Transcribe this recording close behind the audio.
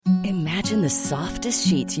Imagine the softest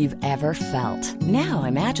sheets you've ever felt. Now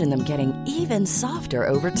imagine them getting even softer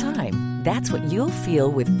over time. That's what you'll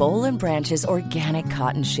feel with Boll and Branch's organic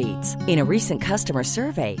cotton sheets. In a recent customer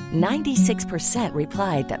survey, 96%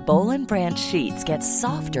 replied that Boll and Branch sheets get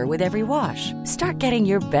softer with every wash. Start getting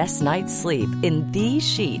your best night's sleep in these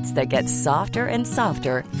sheets that get softer and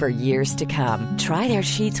softer for years to come. Try their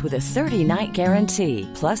sheets with a 30-night guarantee.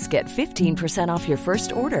 Plus, get 15% off your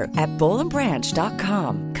first order at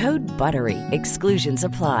bollandbranch.com. Code BUTTERY. Exclusions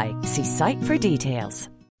apply. See site for details.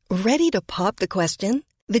 Ready to pop the question?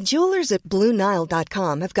 The jewelers at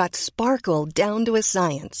BlueNile.com have got sparkle down to a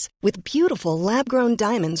science with beautiful lab-grown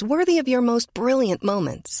diamonds worthy of your most brilliant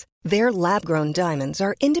moments. Their lab-grown diamonds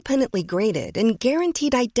are independently graded and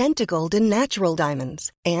guaranteed identical to natural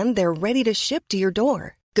diamonds, and they're ready to ship to your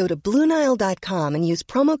door. Go to BlueNile.com and use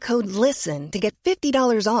promo code LISTEN to get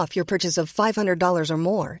 $50 off your purchase of $500 or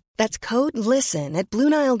more. That's code LISTEN at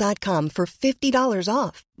BlueNile.com for $50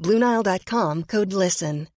 off. BlueNile.com, code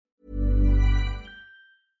LISTEN.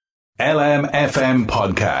 LMFM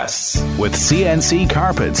Podcasts. With CNC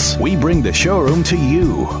Carpets, we bring the showroom to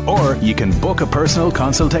you. Or you can book a personal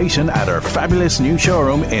consultation at our fabulous new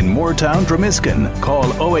showroom in Moortown, Dromiskin.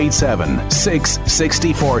 Call 087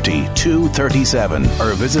 660 40 237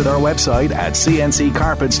 or visit our website at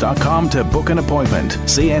cnccarpets.com to book an appointment.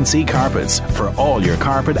 CNC Carpets, for all your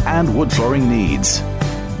carpet and wood flooring needs.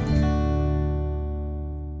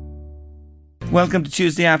 Welcome to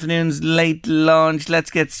Tuesday afternoon's Late Lunch. Let's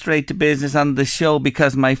get straight to business on the show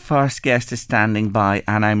because my first guest is standing by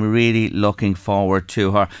and I'm really looking forward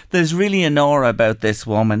to her. There's really an aura about this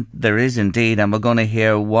woman. There is indeed, and we're going to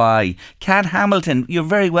hear why. Kat Hamilton, you're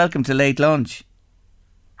very welcome to Late Lunch.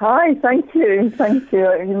 Hi, thank you.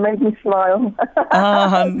 You made me smile.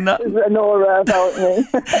 No. There's an aura about me.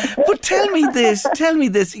 But tell me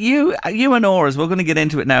this. You and auras, we're going to get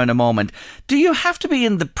into it now in a moment. Do you have to be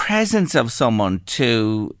in the presence of someone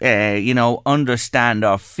to, understand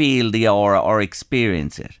or feel the aura or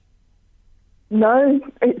experience it? No,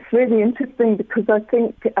 it's really interesting because I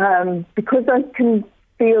think because I can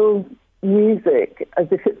feel music as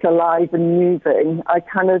if it's alive and moving, I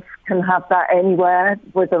kind of can have that anywhere,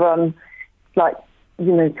 whether I'm I'm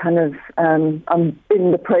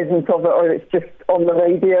in the presence of it or it's just on the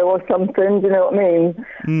radio or something, do you know what I mean?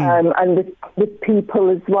 And with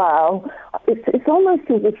people as well, it's almost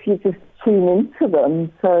as if you just tune into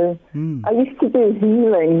them. So I used to do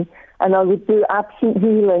healing and I would do absolute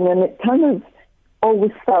healing, and it kind of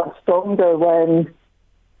always felt stronger when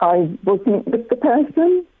I wasn't with the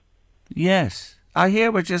person. Yes, I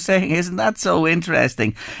hear what you're saying. Isn't that so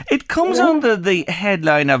interesting? It comes under the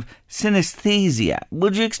headline of synesthesia.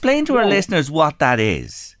 Would you explain to our listeners what that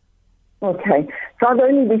is? Okay. So I've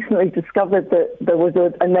only recently discovered that there was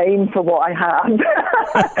a name for what I had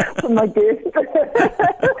for my gift.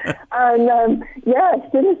 And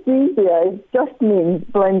synesthesia just means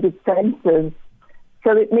blended senses.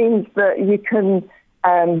 So it means that you can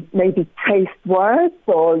maybe taste words,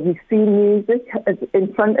 or you see music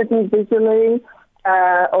in front of you visually,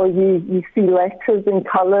 or you see letters in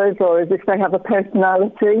colours, or as if they have a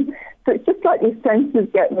personality. So it's just like your senses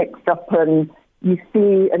get mixed up and you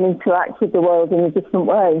see and interact with the world in a different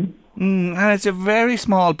way. And it's a very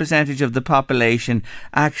small percentage of the population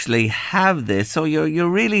actually have this. So you're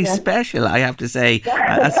really special, I have to say,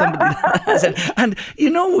 as somebody that has it. And,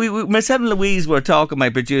 myself and Louise were talking, my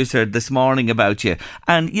producer, this morning about you.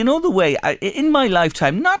 And the way, in my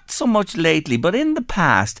lifetime, not so much lately, but in the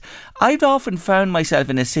past, I'd often found myself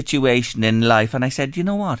in a situation in life and I said, you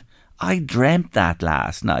know what? I dreamt that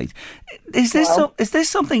last night. Is this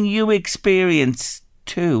something you experience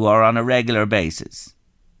too, or on a regular basis?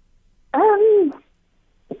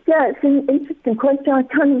 It's an interesting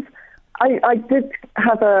question. I did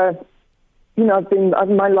have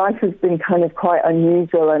my life has been kind of quite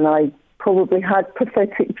unusual, and I probably had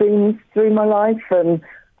prophetic dreams through my life and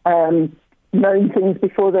known things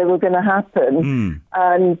before they were going to happen.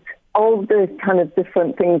 And all the kind of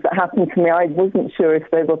different things that happened to me, I wasn't sure if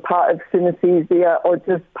they were part of synesthesia or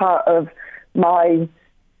just part of my,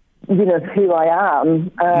 who I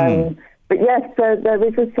am. But yes, there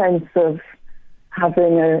is a sense of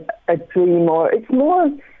having a dream, or it's more,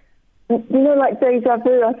 like deja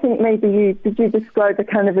vu. I think maybe did you describe a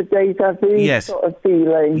kind of a deja vu sort of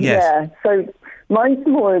feeling? Yes. Yeah. So mine's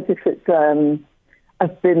more as if it's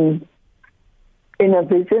I've been in a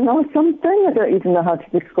vision or something. I don't even know how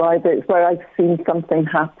to describe it. It's where I've seen something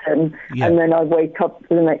happen, and then I wake up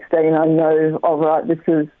the next day and I know, all right, this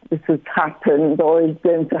has happened or is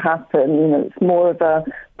going to happen. It's more of a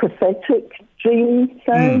prophetic dream.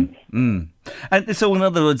 And so, in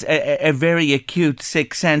other words, a very acute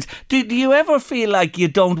sixth sense. Do you ever feel like you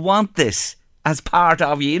don't want this as part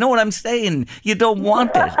of you? You know what I'm saying? You don't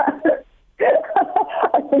want it.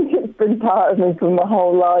 I think it's been part of me for my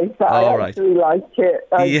whole life. I actually like it.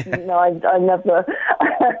 I never...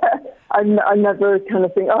 I never kind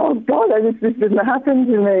of think, oh God, I wish this didn't happen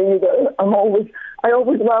to me. I always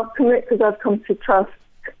welcome it because I've come to trust.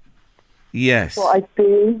 Yes. What I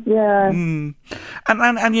see, yeah. And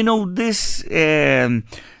you know, this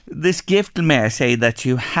gift, may I say, that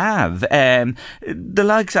you have, the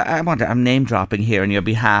likes, I'm name dropping here on your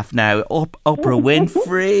behalf now, Oprah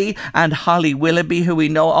Winfrey and Holly Willoughby, who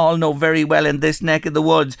we all know very well in this neck of the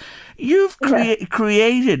woods. You've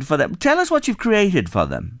created for them. Tell us what you've created for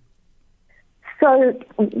them. So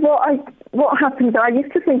what happened, I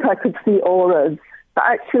used to think I could see auras, but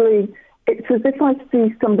actually it's as if I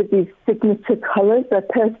see somebody's signature colours, their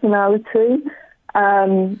personality.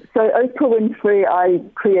 So Oprah Winfrey, I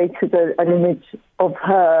created an image of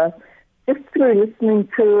her just through listening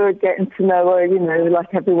to her, getting to know her, you know,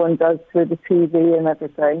 like everyone does through the TV and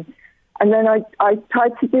everything. And then I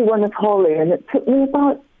tried to do one of Holly, and it took me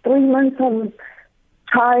about 3 months. I was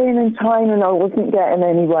trying and I wasn't getting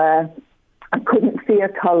anywhere. I couldn't see her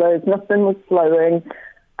colours, nothing was flowing.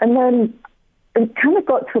 And then it kind of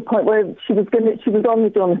got to a point where she was on the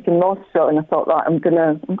Jonathan Ross show, and I thought, right, I'm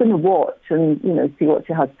gonna watch and, you know, see what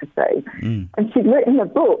she has to say. And she'd written a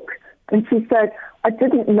book, and she said, I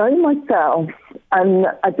didn't know myself, and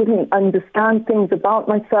I didn't understand things about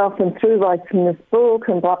myself, and through writing this book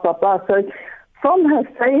and blah blah blah. So from her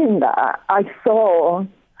saying that, I saw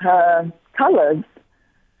her colours.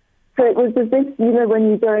 So it was as if, you know, when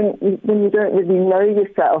you don't really know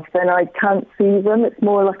yourself, then I can't see them. It's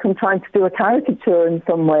more like I'm trying to do a caricature in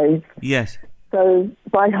some ways. Yes. So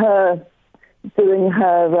by her doing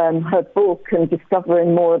her book and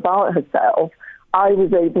discovering more about herself, I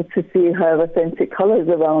was able to see her authentic colours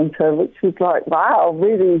around her, which was like, wow,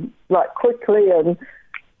 really, like, quickly, and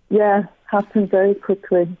happened very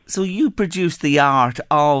quickly. So you produced the art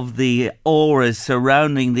of the auras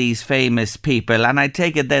surrounding these famous people, and I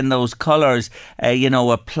take it then those colours,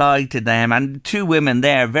 applied to them, and two women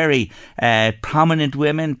there, very prominent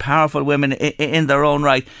women, powerful women in their own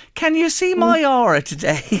right. Can you see my aura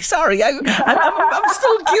today? Sorry, I'm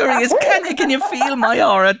still curious. Can you feel my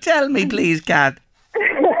aura? Tell me, please, Kat.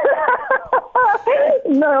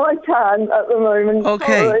 No, I can't at the moment.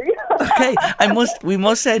 Okay. Sorry. Okay. We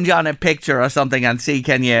must send you on a picture or something and see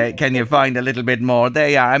can you find a little bit more. There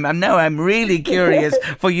you are. I'm really curious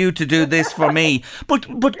for you to do this for me.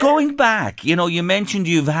 But going back, you know, you mentioned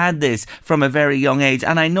you've had this from a very young age,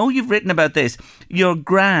 and I know you've written about this. Your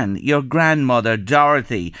grandmother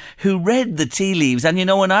Dorothy, who read the tea leaves, and you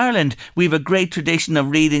know, in Ireland we've a great tradition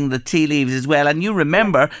of reading the tea leaves as well. And you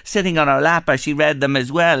remember sitting on her lap as she read them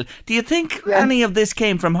as well. Do you think any of this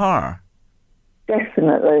came from her?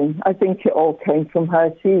 Definitely. I think it all came from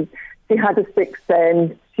her. She had a sixth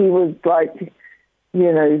sense. She was like,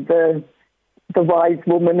 you know, the wise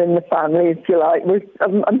woman in the family, if you like.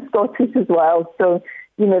 I'm Scottish as well, so,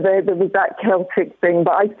 you know, there was that Celtic thing,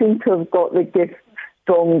 but I seem to have got the gift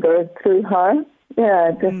stronger through her.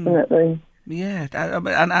 Yeah, definitely. Yeah,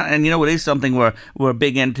 and you know, it is something we're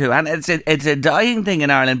big into, and it's a dying thing in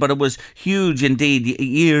Ireland, but it was huge indeed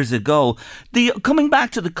years ago. Coming back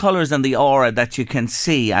to the colours and the aura that you can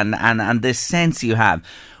see, and this sense you have,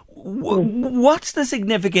 what's the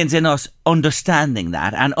significance in us understanding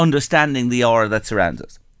that and understanding the aura that surrounds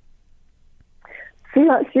us? See,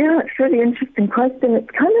 that's a really interesting question. It's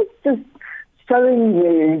kind of just showing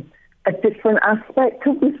you a different aspect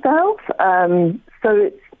of yourself. So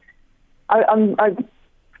it's, I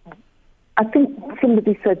think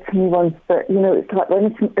somebody said to me once that, you know, it's like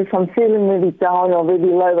if I'm feeling really down or really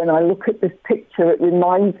low and I look at this picture, it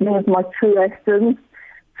reminds me of my true essence.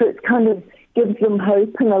 So it kind of gives them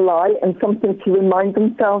hope and a light and something to remind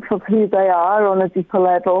themselves of who they are on a deeper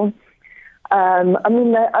level.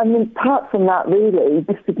 Apart from that, really,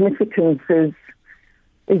 the significance is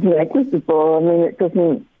negligible. I mean, it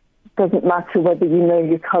doesn't matter whether you know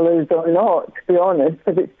your colours or not, to be honest,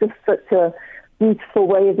 but it's just such a beautiful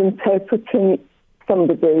way of interpreting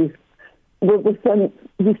somebody. We're so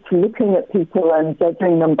used to looking at people and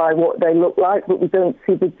judging them by what they look like, but we don't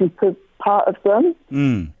see the deeper part of them.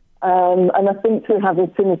 And I think through having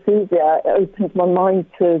synesthesia, it opens my mind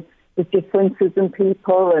to the differences in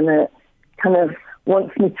people, and it kind of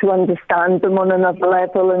wants me to understand them on another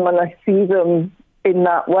level. And when I see them in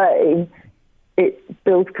that way, it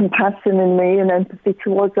builds compassion in me and empathy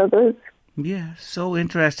towards others. Yeah, so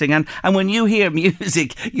interesting. And when you hear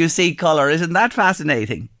music, you see colour. Isn't that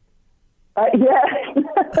fascinating? Yeah.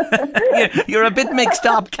 You're a bit mixed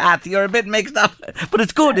up, Kath. You're a bit mixed up. But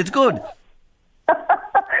it's good, it's good. Say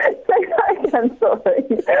that again, sorry.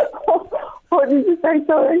 What did you say,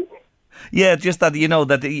 sorry? Yeah, just that,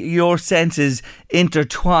 that your senses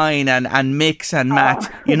intertwine and mix and match,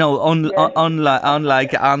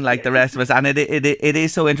 unlike the rest of us. And it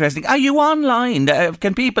is so interesting. Are you online?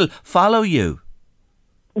 Can people follow you?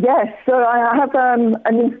 Yes, so I have an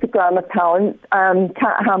Instagram account,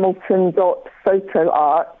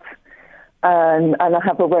 cathamilton.photoart, and I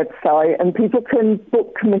have a website, and people can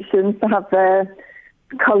book commissions to have their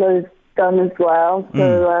colours done as well.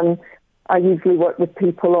 So I usually work with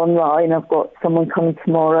people online. I've got someone coming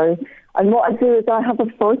tomorrow. And what I do is I have a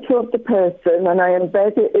photo of the person and I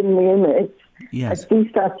embed it in the image. Yes. I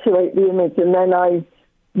desaturate the image and then I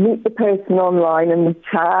meet the person online and we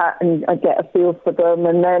chat and I get a feel for them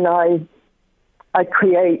and then I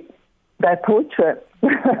create their portrait.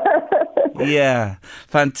 Yeah,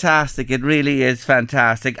 fantastic. It really is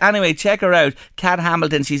fantastic. Anyway, check her out, Kat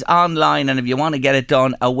Hamilton. She's online, and if you want to get it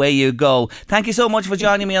done, away you go. Thank you so much for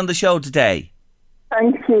joining me on the show today.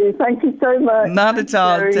 Thank you so much. Not at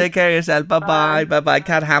all. Jerry. Take care of yourself. Bye bye.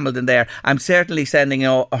 Kat Hamilton there. I'm certainly sending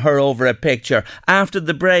her over a picture. After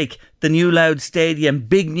the break, the new Louth Stadium,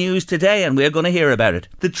 big news today, and we're going to hear about it.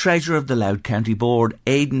 The treasurer of the Louth County Board,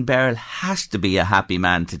 Aidan Beryl, has to be a happy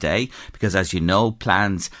man today because, as you know,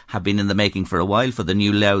 plans have been in the making for a while for the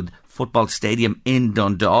new Louth Football Stadium in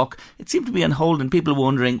Dundalk. It seemed to be on hold and people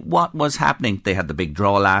wondering what was happening. They had the big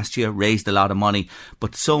draw last year, raised a lot of money,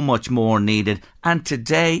 but so much more needed. And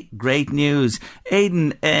today, great news.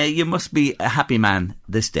 Aidan, you must be a happy man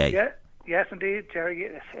this day. Yeah. Yes, indeed, Jerry.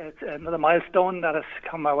 It's another milestone that has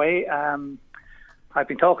come my way. I've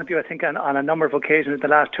been talking to you, I think, on a number of occasions in the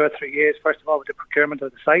last 2 or 3 years. First of all, with the procurement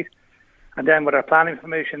of the site, and then with our planning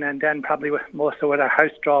permission, and then probably more so with our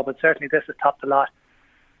house draw. But certainly, this has topped the lot.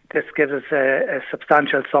 This gives us a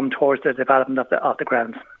substantial sum towards the development of the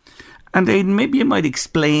grounds. And Aidan, maybe you might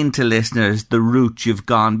explain to listeners the route you've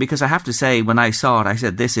gone, because I have to say, when I saw it, I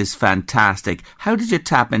said, this is fantastic. How did you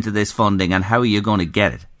tap into this funding and how are you going to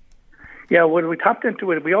get it? Yeah, when we tapped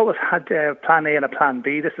into it, we always had plan A and a plan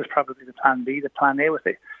B. This is probably the plan B. The plan A was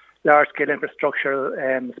the large-scale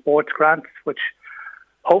infrastructure sports grants, which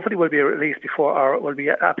hopefully will be released before, or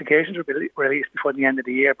applications will be released before the end of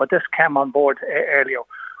the year. But this came on board earlier.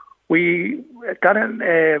 We got an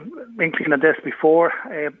inkling of this before,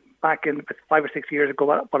 back in 5 or 6 years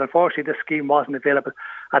ago, but unfortunately this scheme wasn't available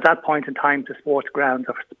at that point in time to sports grounds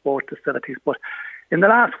or sports facilities. But in the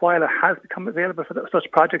last while, it has become available for such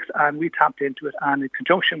projects, and we tapped into it. And in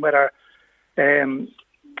conjunction with our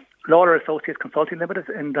Lawler Associates Consulting Limited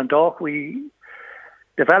in Dundalk, we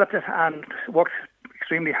developed it and worked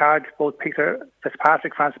extremely hard. Both Peter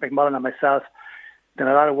Fitzpatrick, Francis McMullen and myself did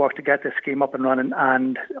a lot of work to get this scheme up and running.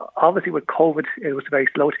 And obviously with COVID, it was very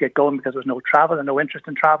slow to get going because there was no travel and no interest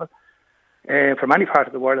in travel for many parts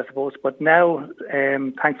of the world, I suppose. But now,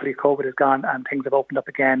 thankfully, COVID is gone and things have opened up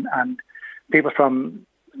again, and people from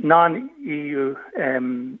non-EU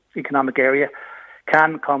economic area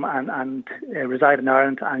can come and reside in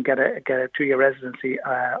Ireland and get a 2-year residency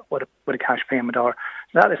with a cash payment. Or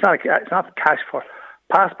it's not cash for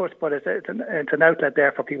passports, but it's an outlet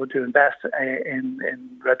there for people to invest in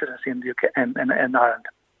residency in the UK in Ireland.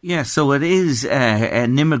 Yeah, so it is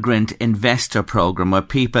an immigrant investor programme where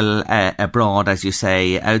people abroad, as you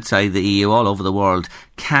say, outside the EU, all over the world,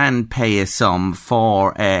 can pay a sum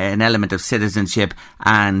for an element of citizenship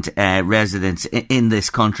and residence in this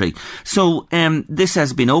country. So this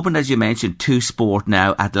has been opened, as you mentioned, to sport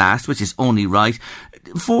now at last, which is only right.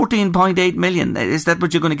 14.8 million, is that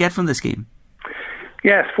what you're going to get from the scheme?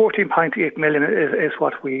 Yes, 14.8 million is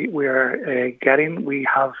what we're getting. We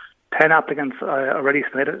have 10 applicants already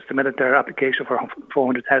submitted their application for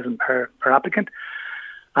 400,000 per applicant,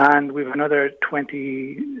 and we have another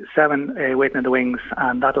 27 waiting in the wings,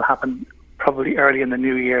 and that'll happen probably early in the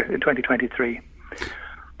new year in 2023.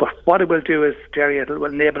 But what it will do is, Jerry, it will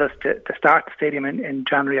enable us to start the stadium in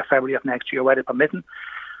January or February of next year, weather permitting.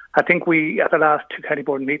 I think at the last 2 county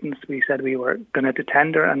board meetings, we said we were going to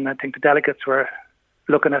tender, and I think the delegates were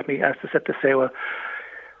looking at me as to say, well,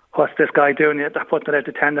 what's this guy doing? They're putting it out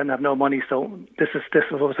to tender and have no money. So this is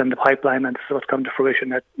what was in the pipeline, and this is what's come to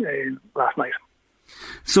fruition last night.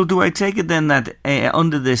 So do I take it then that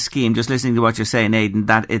under this scheme, just listening to what you're saying, Aidan,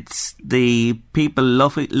 that it's the people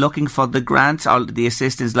looking for the grants or the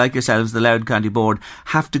assistance like yourselves, the Louth County Board,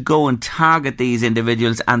 have to go and target these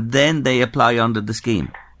individuals and then they apply under the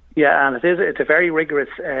scheme? Yeah, and it's a very rigorous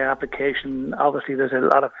application. Obviously there's a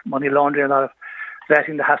lot of money laundering, a lot of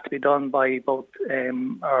vetting that has to be done by both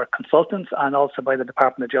our consultants and also by the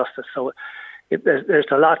Department of Justice. So there's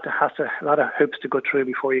a lot of hoops to go through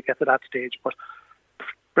before you get to that stage. But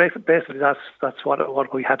basically, that's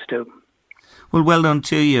what we had to do. Well, well done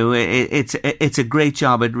to you. It's a great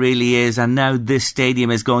job, it really is. And now this stadium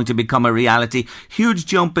is going to become a reality. Huge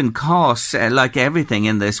jump in costs, like everything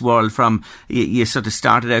in this world. From you sort of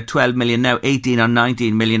started out 12 million, now 18 or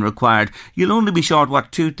 19 million required. You'll only be short,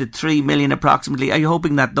 2 to 3 million approximately. Are you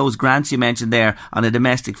hoping that those grants you mentioned there on a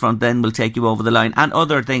domestic front then will take you over the line, and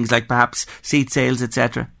other things like perhaps seat sales,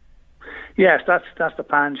 etc.? Yes, that's the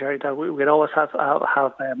plan, Jerry. That we'd always have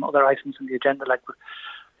other items on the agenda, like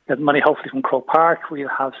get money hopefully from Croke Park. We'll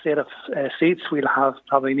have state of seats. We'll have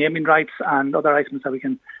probably naming rights and other items that we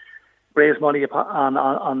can raise money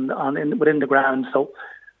on within the ground. So,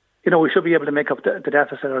 we should be able to make up the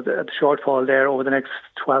deficit or the shortfall there over the next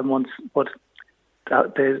 12 months. But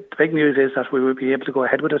the big news is that we will be able to go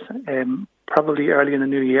ahead with it probably early in the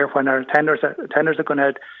new year, when our tenders are going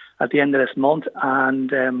out at the end of this month,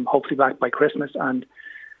 and hopefully back by Christmas. And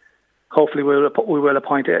hopefully we will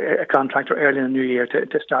appoint a contractor early in the new year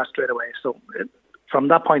to start straight away. So from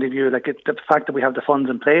that point of view, the fact that we have the funds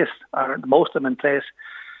in place, or most of them in place,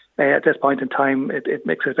 at this point in time, it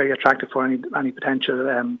makes it very attractive for any potential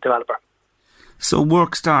developer. So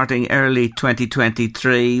work starting early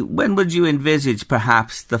 2023. When would you envisage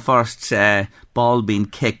perhaps the first ball being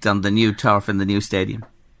kicked on the new turf in the new stadium?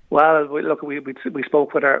 Well, we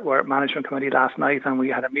spoke with our management committee last night, and we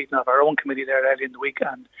had a meeting of our own committee there early in the week,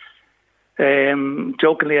 and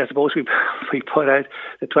jokingly, I suppose we put out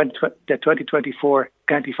the 2024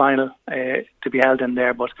 county final to be held in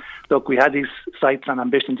there. But look, we had these sights and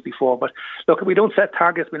ambitions before. But look, if we don't set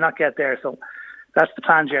targets, we'll not get there. So that's the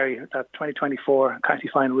plan, Jerry. That 2024 county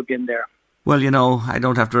final will be in there. Well, I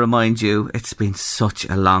don't have to remind you, it's been such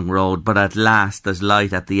a long road, but at last there's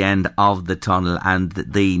light at the end of the tunnel, and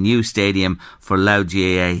the new stadium for Louth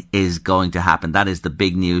GAA is going to happen. That is the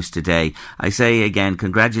big news today. I say again,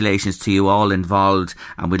 congratulations to you all involved,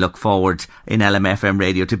 and we look forward in LMFM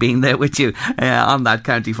Radio to being there with you on that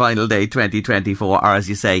county final day 2024, or as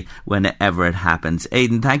you say, whenever it happens.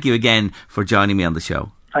 Aidan, thank you again for joining me on the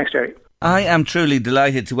show. Thanks, Jerry. I am truly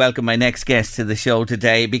delighted to welcome my next guest to the show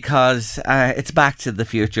today, because it's back to the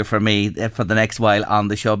future for me for the next while on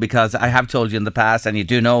the show, because I have told you in the past, and you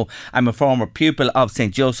do know, I'm a former pupil of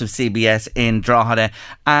St. Joseph's CBS in Drogheda,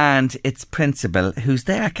 and its principal, who's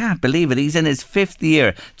there, I can't believe it, he's in his 5th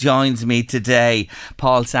year, joins me today.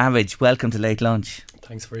 Paul Savage, welcome to Late Lunch.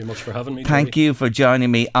 Thanks very much for having me. Thank you for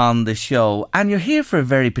joining me on the show. And you're here for a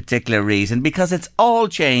very particular reason, because it's all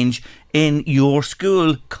change in your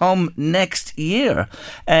school come next year.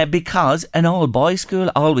 Because an all-boys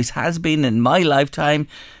school always has been in my lifetime.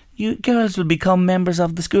 You girls will become members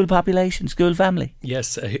of the school population, school family.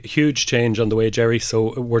 Yes, a huge change on the way, Jerry.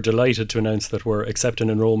 So we're delighted to announce that we're accepting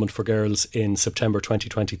enrolment for girls in September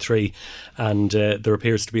 2023. And there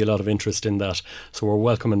appears to be a lot of interest in that. So we're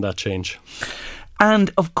welcoming that change.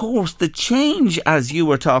 And of course, the change, as you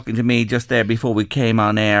were talking to me just there before we came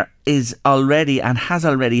on air, is already and has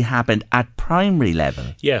already happened at primary level.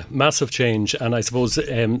 Yeah, massive change. And I suppose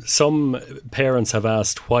some parents have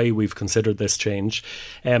asked why we've considered this change.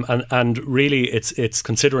 And really, it's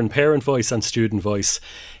considering parent voice and student voice.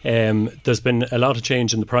 There's been a lot of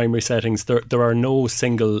change in the primary settings. There are no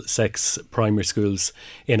single-sex primary schools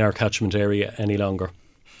in our catchment area any longer.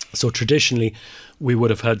 So traditionally, we would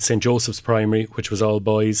have had St. Joseph's Primary, which was all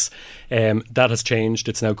boys. That has changed.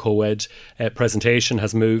 It's now co-ed. Presentation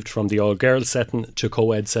has moved from the all-girls setting to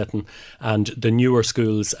co-ed setting. And the newer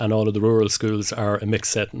schools and all of the rural schools are a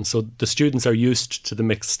mixed setting. So the students are used to the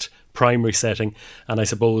mixed primary setting, and I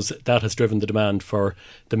suppose that has driven the demand for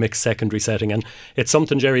the mixed secondary setting. And it's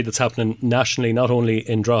something, Jerry, that's happening nationally, not only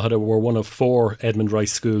in Drogheda. We're one of 4 Edmund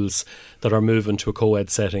Rice schools that are moving to a co-ed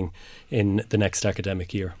setting in the next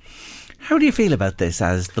academic year. How do you feel about this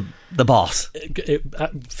as the boss? I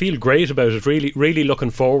feel great about it, really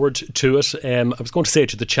looking forward to it. I was going to say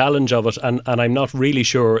to the challenge of it, and I'm not really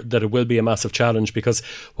sure that it will be a massive challenge, because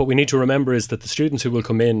what we need to remember is that the students who will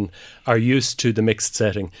come in are used to the mixed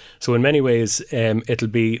setting. So in many ways, it'll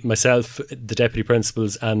be myself, the deputy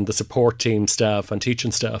principals and the support team staff and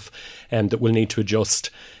teaching staff that will need to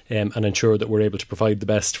adjust and ensure that we're able to provide the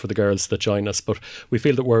best for the girls that join us. But we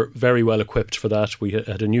feel that we're very well equipped for that. We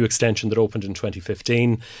had a new extension that opened in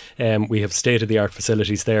 2015. We have state-of-the-art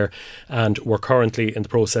facilities there, and we're currently in the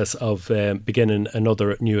process of beginning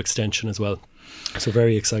another new extension as well. So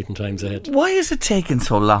very exciting times ahead. Why is it taking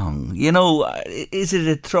so long? You know, is it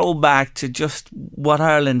a throwback to just what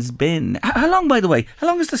Ireland's been? How long, by the way? How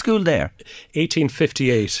long is the school there?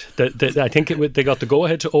 1858. I think they got the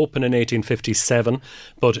go-ahead to open in 1857,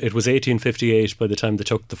 but it was 1858 by the time they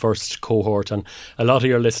took the first cohort. And a lot of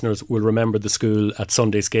your listeners will remember the school at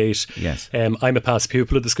Sunday's Gate. Yes. I'm a past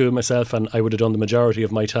pupil of the school myself, and I would have done the majority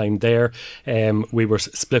of my time there. We were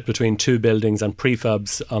split between two buildings and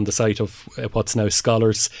prefabs on the site of what's now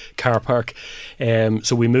Scholars Car Park.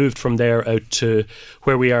 So we moved from there out to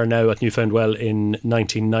where we are now at Newfoundwell in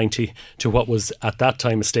 1990 to what was at that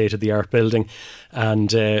time a state-of-the-art building, and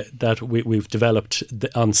that we've developed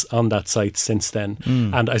on that site since then.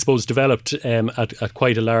 And I suppose developed at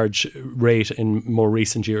quite a large rate in more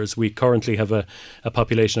recent years. We currently have a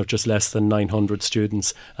population of just less than 900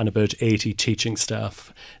 students and about 80 teaching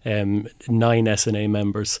staff, 9 SNA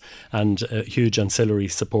members, and a huge ancillary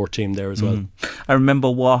support team there as well. I remember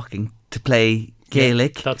walking to play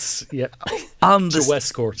Gaelic. On to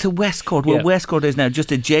Westcourt. To Westcourt. Well, Westcourt is now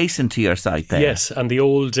just adjacent to your site there. Yes, and the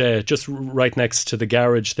old, just right next to the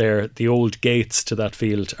garage there, the old gates to that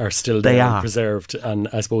field are still there and preserved. And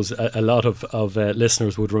I suppose a lot of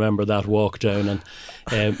listeners would remember that walk down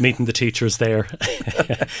and meeting the teachers there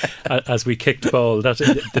as we kicked ball.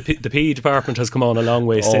 The PE department has come on a long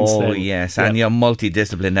way since then. Oh, yes, and you're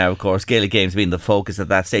multidisciplinary now, of course. Gaelic games being the focus at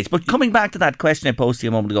that stage. But coming back to that question I posed to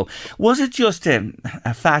you a moment ago, was it just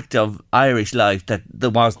a fact of Irish life that there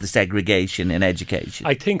was the segregation in education?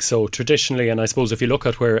 I think so, traditionally, and I suppose if you look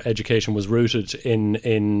at where education was rooted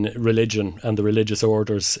in religion and the religious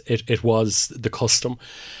orders, it was the custom.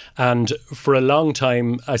 And for a long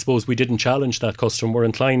time, I suppose we didn't challenge that custom. We're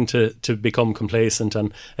inclined to become complacent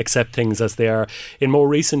and accept things as they are. In more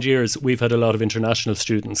recent years, we've had a lot of international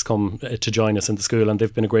students come to join us in the school, and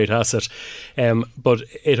they've been a great asset. But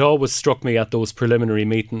it always struck me at those preliminary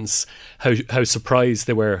meetings how surprised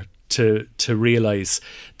they were to realise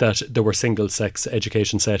that there were single-sex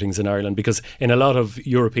education settings in Ireland, because in a lot of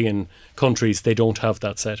European countries, they don't have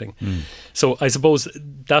that setting. So I suppose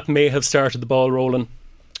that may have started the ball rolling.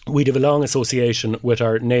 We'd have a long association with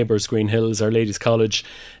our neighbours, Green Hills, our Ladies' College,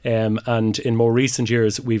 and in more recent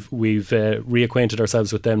years we've reacquainted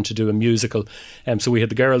ourselves with them to do a musical. So we had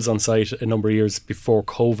the girls on site a number of years before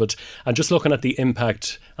COVID, and just looking at the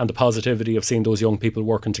impact and the positivity of seeing those young people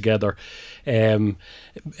working together,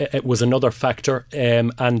 it was another factor.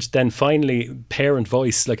 And then finally, parent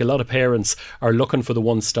voice. Like, a lot of parents are looking for the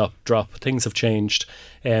one-stop drop. Things have changed.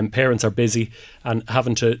 Parents are busy, and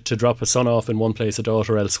having to drop a son off in one place, a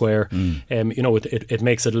daughter elsewhere, it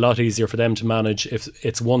makes it a lot easier for them to manage if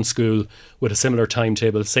it's one school with a similar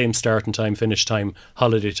timetable, same starting time, finish time,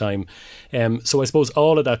 holiday time. So I suppose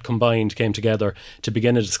all of that combined came together to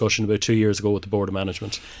begin a discussion about 2 years ago with the Board of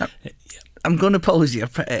Management. I'm going to pose you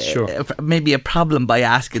maybe a problem by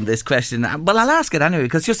asking this question, but I'll ask it anyway,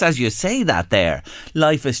 because just as you say that there,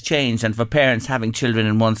 life has changed, and for parents having children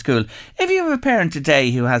in one school, if you have a parent today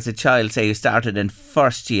who has a child, say, who started in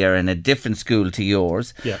first year in a different school to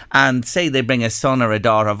yours, and say they bring a son or a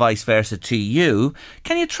daughter, vice versa, to you,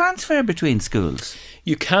 can you transfer between schools?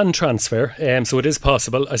 You can transfer, so it is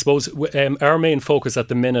possible. I suppose our main focus at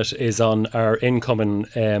the minute is on our incoming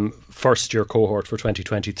first year cohort for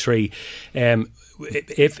 2023.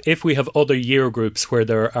 If we have other year groups where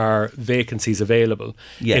there are vacancies available,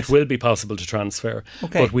 it will be possible to transfer.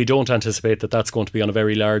 But we don't anticipate that that's going to be on a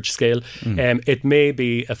very large scale. It may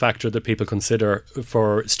be a factor that people consider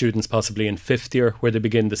for students possibly in fifth year, where they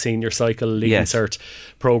begin the senior cycle Leaving Cert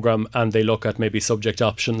programme, and they look at maybe subject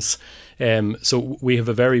options. So we have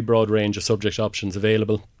a very broad range of subject options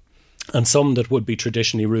available, and some that would be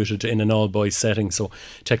traditionally rooted in an all-boys setting, so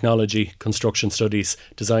technology, construction studies,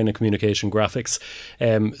 design and communication, graphics.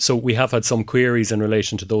 So we have had some queries in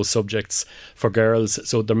relation to those subjects for girls,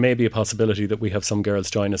 so there may be a possibility that we have some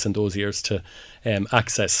girls join us in those years to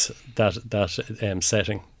access that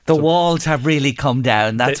setting. The walls have really come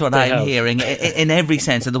down, that's what I'm hearing, in every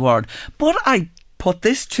sense of the word. But I put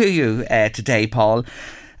this to you today, Paul.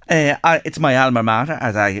 It's my alma mater,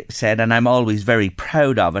 as I said, and I'm always very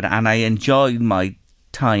proud of it, and I enjoyed my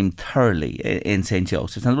time thoroughly in St.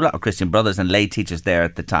 Joseph's, and there were a lot of Christian brothers and lay teachers there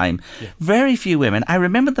at the time. Very few women. I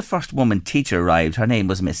remember the first woman teacher arrived. Her name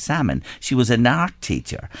was Miss Salmon. She was an art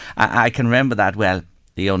teacher. I can remember that well.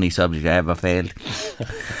 The only subject I ever failed.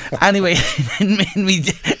 Anyway, in me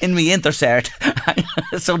intercert.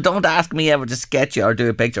 So don't ask me ever to sketch or do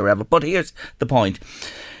a picture or whatever. But here's the point.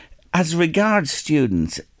 As regards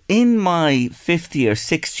students, in my 5th year,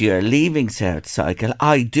 6th year Leaving Cert cycle,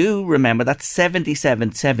 I do remember that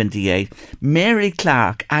 77, 78, Mary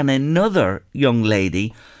Clark and another young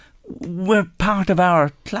lady were part of our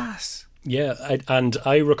class. Yeah, and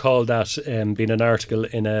I recall that being an article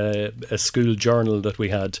in a school journal that we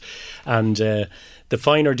had, and the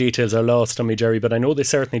finer details are lost on me, Jerry, but I know they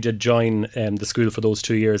certainly did join the school for those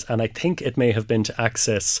 2 years, and I think it may have been to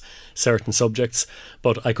access certain subjects,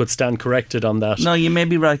 but I could stand corrected on that. No, you may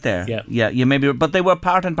be right there. Yeah, you may be, but they were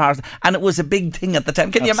part and parcel, and it was a big thing at the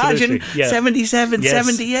time. Can Absolutely. you imagine? 77, Yes,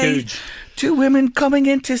 78, huge. 2 women coming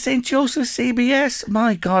into St. Joseph's CBS.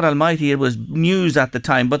 My God almighty, it was news at the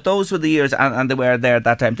time, but those were the years, and they were there at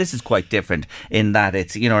that time. This is quite different in that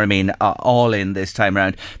it's, you know what I mean, all in this time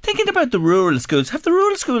around. Thinking about the rural schools, have the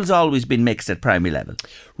rural schools always been mixed at primary level?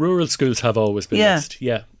 Rural schools have always been mixed,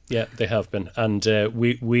 Yeah, they have been, and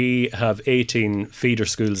we have 18 feeder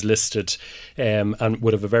schools listed, and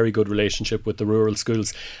would have a very good relationship with the rural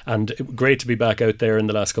schools. And great to be back out there in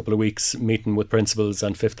the last couple of weeks, meeting with principals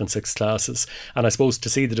and 5th and 6th classes. And I suppose to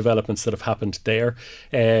see the developments that have happened there,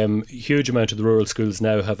 huge amount of the rural schools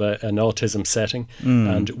now have an autism setting,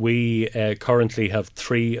 and we currently have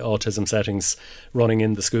 3 autism settings running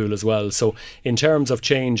in the school as well. So in terms of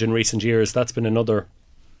change in recent years, that's been another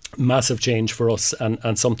massive change for us,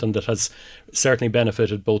 and something that has certainly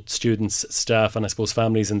benefited both students, staff, and I suppose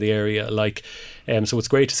families in the area alike. So it's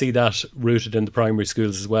great to see that rooted in the primary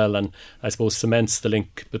schools as well, and I suppose cements the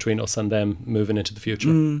link between us and them moving into the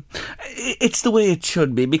future. It's the way it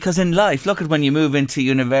should be, because in life, look at when you move into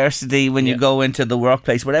university, when you go into the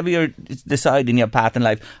workplace, whatever you're deciding your path in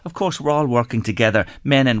life, of course we're all working together,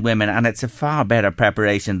 men and women, and it's a far better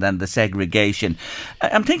preparation than the segregation.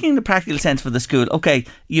 I'm thinking in the practical sense for the school. Okay,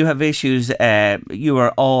 you have issues, you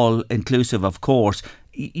are all inclusive, of course.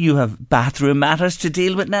 You have bathroom matters to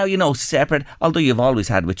deal with now, separate, although you've always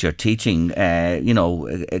had with your teaching,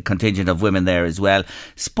 a contingent of women there as well.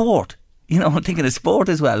 Sport. I'm thinking of sport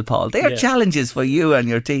as well, Paul. They are challenges for you and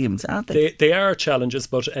your teams, aren't they? They are challenges,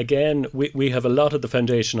 but again, we have a lot of the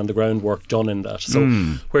foundation and the groundwork done in that. So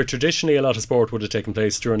where traditionally a lot of sport would have taken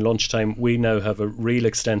place during lunchtime, we now have a real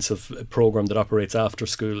extensive programme that operates after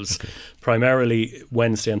schools. Primarily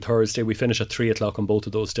Wednesday and Thursday. We finish at 3 o'clock on both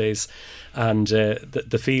of those days. And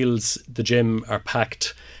the fields, the gym are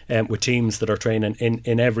packed with teams that are training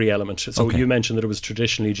in every element. So you mentioned that it was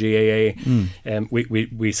traditionally GAA.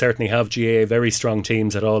 We certainly have GAA, very strong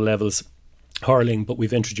teams at all levels. Hurling, but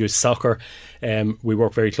we've introduced soccer. We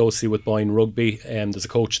work very closely with Boyne Rugby. There's a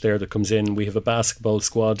coach there that comes in. We have a basketball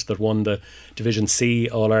squad that won the Division C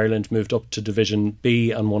All-Ireland, moved up to Division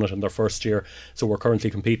B and won it in their first year. So we're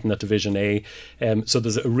currently competing at Division A. So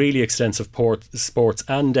there's a really extensive sports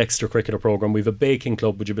and extracurricular programme. We've a baking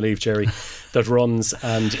club, would you believe, Jerry, that runs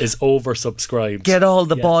and is oversubscribed. Get all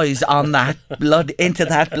the boys on that into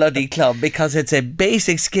that bloody club, because it's a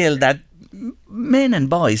basic skill that men and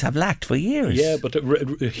boys have lacked for years. Yeah, but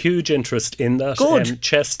a huge interest in that. Good.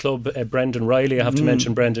 Chess club, Brendan Riley, I have to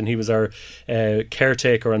mention Brendan. He was our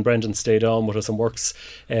caretaker, and Brendan stayed on with us and works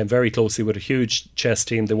very closely with a huge chess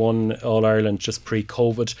team. They won All-Ireland just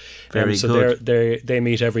pre-COVID. Very so good. They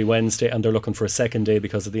meet every Wednesday, and they're looking for a second day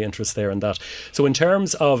because of the interest there in that. So in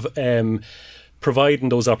terms of providing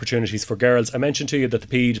those opportunities for girls, I mentioned to you that the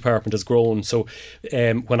PE department has grown. So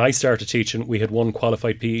when I started teaching, we had 1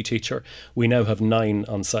 qualified PE teacher. We now have 9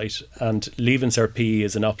 on site, and Leaving Cert PE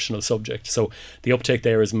is an optional subject. So the uptake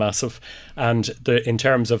there is massive. And in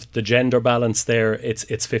terms of the gender balance there, it's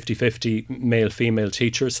 50-50 male-female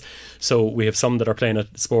teachers. So we have some that are playing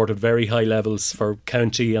at sport at very high levels for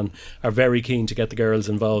county and are very keen to get the girls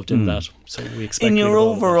involved in that. So we expect in your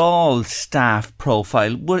overall staff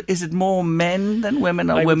profile, is it more men than women,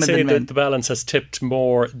 or women than men? I would say that the balance has tipped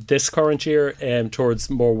more this current year towards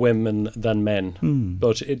more women than men,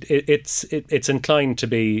 but it's inclined to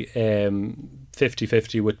be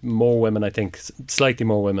 50-50 with more women, I think, slightly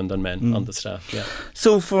more women than men on the staff. Yeah.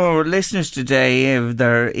 So for listeners today, if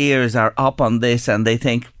their ears are up on this and they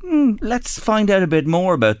think, let's find out a bit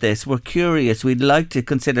more about this, we're curious, we'd like to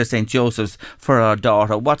consider St. Joseph's for our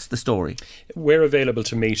daughter, what's the story? We're available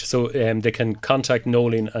to meet, so they can contact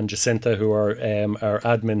Nolene and Jacinta, who are our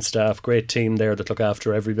admin staff, great team there that look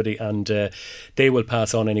after everybody, and they will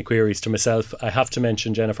pass on any queries to myself. I have to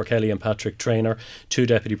mention Jennifer Kelly and Patrick Traynor, 2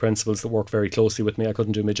 deputy principals that work very closely with me. I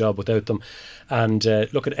couldn't do my job without them. And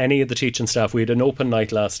look at any of the teaching staff. We had an open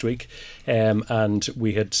night last week, and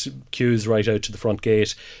we had queues right out to the front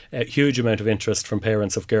gate. A huge amount of interest from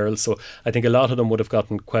parents of girls, so I think a lot of them would have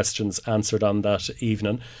gotten questions answered on that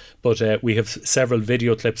evening. But we have several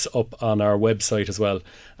video clips up on our website as well,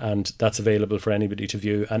 and that's available for anybody to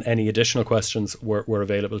view, and any additional questions we're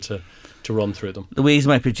available to run through them. Louise,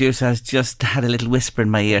 my producer, has just had a little whisper in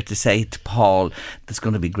my ear to say to Paul, there's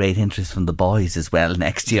going to be great interest from the boys as well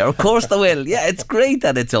next year. Of course there will. Yeah, it's great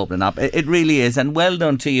that it's opening up. It really is. And well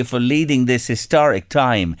done to you for leading this historic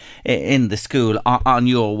time in the school on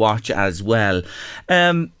your watch as well.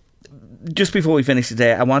 Just before we finish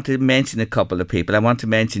today, I want to mention a couple of people. I want to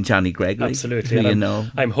mention Johnny Gregory. Absolutely. Who you know.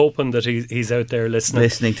 I'm hoping that he's out there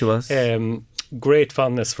listening to us. Great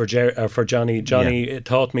fondness for Johnny. Johnny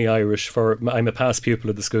taught me Irish. I'm a past pupil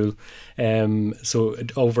of the school. So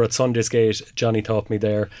over at Sunday's Gate, Johnny taught me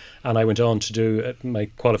there, and I went on to do my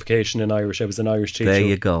qualification in Irish. I was an Irish teacher. There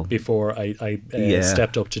you go. Before I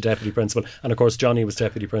stepped up to deputy principal, and of course Johnny was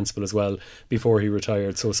deputy principal as well before he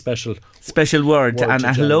retired. So special word and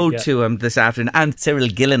a hello to him this afternoon, and Cyril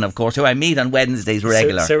Gillen, of course, who I meet on Wednesdays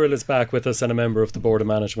regular. Cyril is back with us and a member of the board of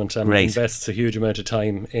management, and invests a huge amount of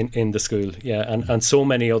time in the school. Yeah, and so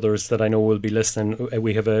many others that I know will be listening.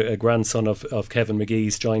 We have a grandson of Kevin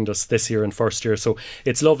McGee's joined us this year in first year, so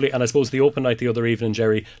it's lovely. And I suppose the open night the other evening,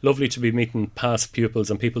 Jerry, lovely to be meeting past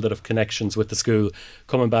pupils and people that have connections with the school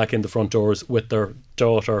coming back in the front doors with their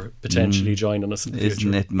daughter potentially joining us in the future.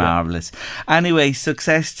 Isn't it marvellous? Anyway,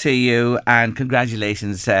 success to you, and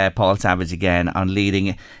congratulations, Paul Savage, again on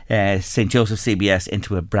leading St. Joseph CBS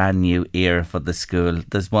into a brand new era for the school.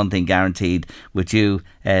 There's one thing guaranteed with you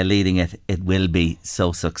leading it will be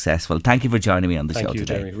so successful. Thank you for joining me on the show today. Thank you,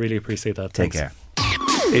 Jerry. Really appreciate that. Take care.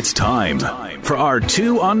 It's time for our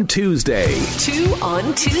 2 on Tuesday. 2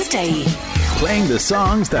 on Tuesday. Playing the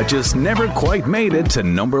songs that just never quite made it to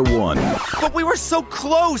number 1. But we were so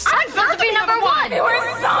close. I deserve to be number 1. We were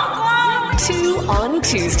so close. 2 on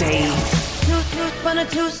Tuesday. On a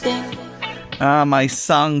Tuesday. My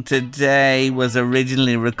song today was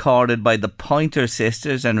originally recorded by the Pointer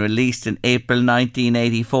Sisters and released in April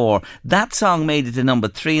 1984. That song made it to number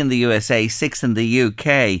 3 in the USA, 6 in the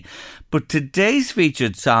UK. But today's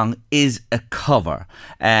featured song is a cover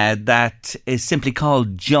that is simply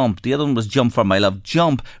called Jump. The other one was Jump for My Love.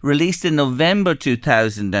 Jump, released in November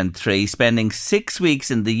 2003, spending 6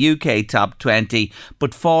 weeks in the UK top 20,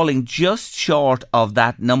 but falling just short of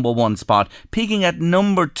that number 1 spot, peaking at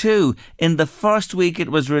number 2 in the first week it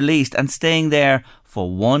was released and staying there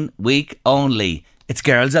for 1 week only. It's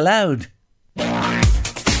Girls Aloud.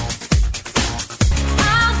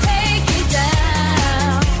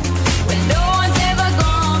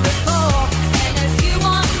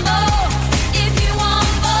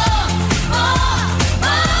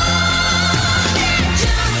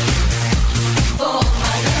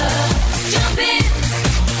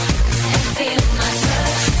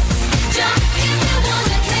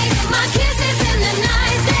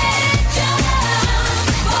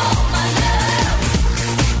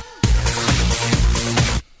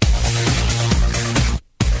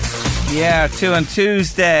 Yeah, 2 on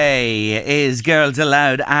Tuesday is Girls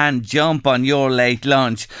Aloud and Jump on your late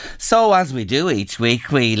lunch. So as we do each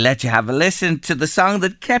week, we let you have a listen to the song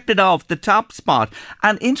that kept it off the top spot.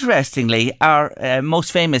 And interestingly, our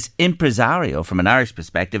most famous impresario from an Irish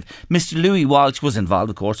perspective, Mr. Louis Walsh, was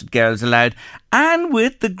involved, of course, with Girls Aloud and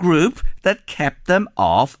with the group that kept them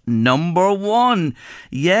off number 1.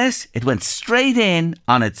 Yes, it went straight in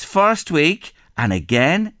on its first week. And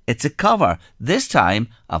again, it's a cover, this time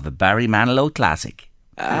of a Barry Manilow classic.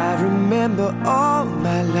 I remember all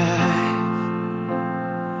my life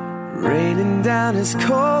raining down as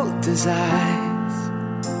cold as ice.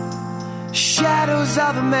 Shadows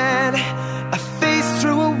of a man, a face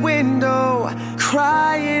through a window,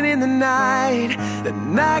 crying in the night. The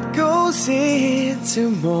night goes into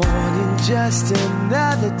morning, just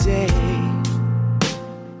another day.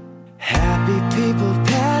 Happy people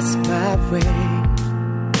pass my way.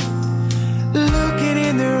 Looking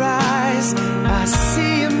in their eyes, I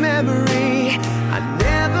see a memory. I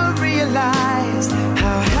never realized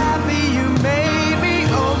how happy you made me.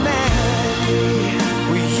 Oh, Mandy,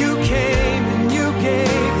 well, you came and you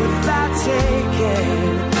gave without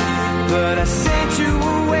taking, but I sent you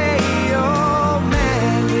away. Oh,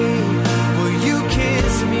 Mandy, will you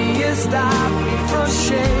kiss me and stop me from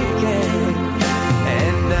shaking?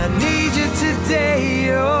 And I need you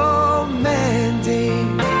today, oh, Mandy.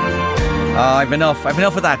 Oh, I've enough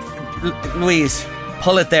of that. Louise,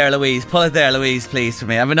 pull it there, Louise, please, for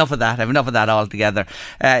me. I've enough of that altogether.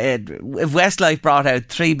 If Westlife brought out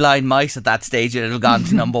 3 Blind Mice at that stage, it would have gone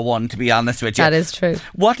to number 1, to be honest with you. That is true.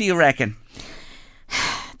 What do you reckon?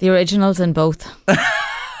 The originals in both.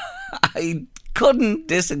 I couldn't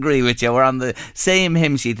disagree with you. We're on the same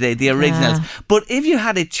hymn sheet today, the originals. But if you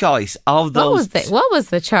had a choice of those... What was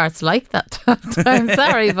the charts like that time? I'm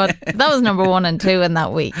sorry, but that was number 1 and 2 in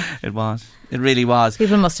that week. It was. It really was.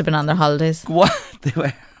 People must have been on their holidays. What? They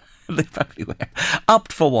were. They probably were.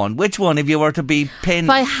 Opt for one. Which one, if you were to be pinned?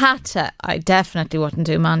 If I had to, I definitely wouldn't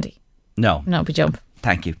do Mandy. No. No, be Jump.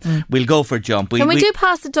 Thank you. We'll go for Jump. Can we do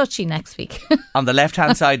Pass the Dutchie next week? On the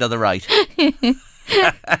left-hand side or the right?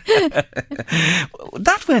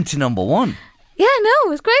 That went to number 1. Yeah, no, it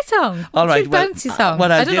was a great song. All right, bouncy song.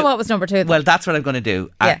 I don't know what was number 2 though. Well, that's what I'm going to do.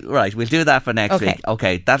 Yeah. Right, we'll do that for next week.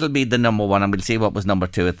 Okay, that'll be the number 1, and we'll see what was number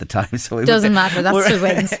 2 at the time. So doesn't matter. That still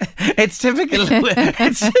wins. It's typical.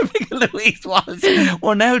 It's typical Louise Wallace.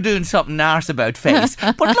 We're now doing something arse about face,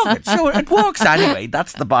 but look, sure, it works anyway.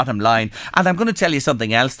 That's the bottom line. And I'm going to tell you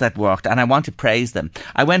something else that worked, and I want to praise them.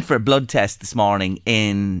 I went for a blood test this morning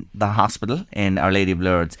in the hospital in Our Lady of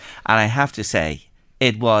Lourdes, and I have to say,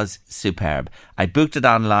 it was superb. I booked it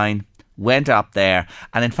online, went up there,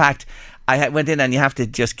 and in fact, I went in, and you have to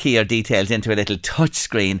just key your details into a little touch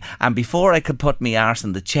screen, and before I could put my arse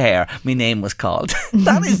in the chair, my name was called.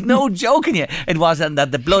 That is no joking you. It wasn't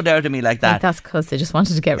that the blood out of me like that. I think that's because they just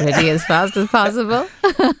wanted to get rid of you as fast as possible.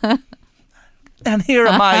 And here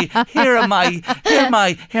am I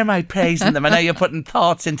praising them, and now you're putting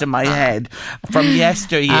thoughts into my head from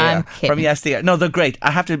yesteryear. No, they're great. I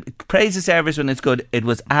have to praise the service when it's good. It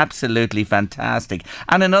was absolutely fantastic.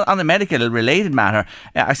 And on a medical related matter,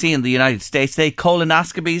 I see in the United States, they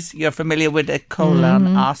colonoscopies. You're familiar with a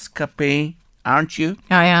colonoscopy, aren't you?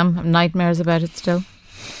 I am. Nightmares about it still.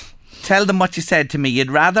 Tell them what you said to me.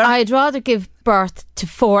 I'd rather give birth to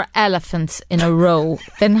 4 elephants in a row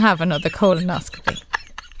than have another colonoscopy.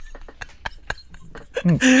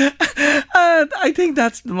 I think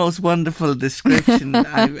that's the most wonderful description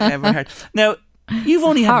I've ever heard. Now, you've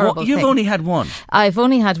only had one. I've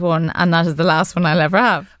only had one, and that is the last one I'll ever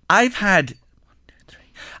have. I've had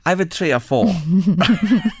 3 or 4.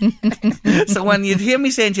 So when you hear me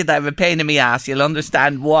saying to you that I have a pain in my ass, you'll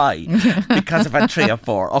understand why. Because I've had 3 or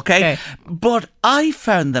 4, okay? But I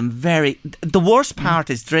found them the worst part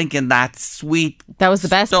is drinking that sweet That was the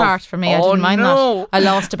best part for me. I didn't mind that. I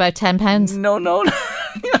lost about 10 pounds. No.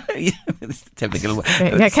 It's typical.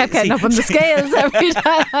 I kept getting up on the scales every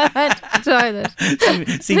time I had to try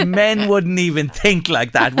that. See, men wouldn't even think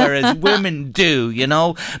like that, whereas women do, you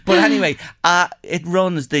know. But anyway, it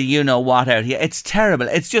runs the you-know-what out here. It's terrible.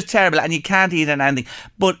 It's just terrible, and you can't eat anything.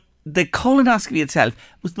 But the colonoscopy itself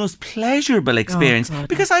was the most pleasurable experience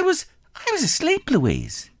because I was asleep,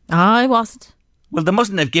 Louise. I wasn't. Well, they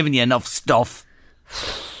mustn't have given you enough stuff.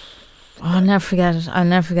 I'll never forget it.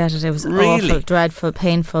 It was awful, dreadful,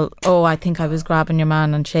 painful. Oh, I think I was grabbing your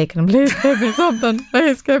man and shaking him. Please give me something.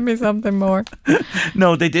 Please give me something more.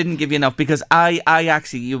 No, they didn't give you enough because I'd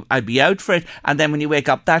be out for it, and then when you wake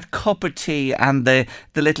up, that cup of tea and the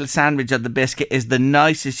little sandwich or the biscuit is the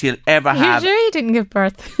nicest you'll ever have. You sure you didn't give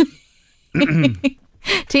birth?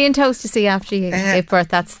 Tea and toast to see after you gave birth,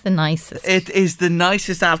 that's the nicest. It is the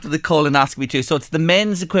nicest after the colonoscopy too. So it's the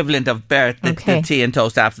men's equivalent of birth, the tea and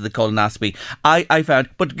toast after the colonoscopy. I found,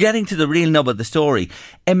 but getting to the real nub of the story,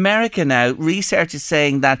 America now, research is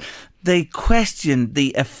saying that they question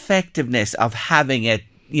the effectiveness of having it,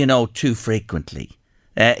 too frequently.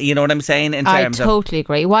 You know what I'm saying? I totally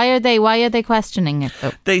agree. Why are they questioning it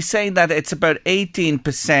though? They say that it's about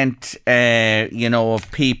 18%,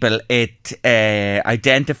 of people it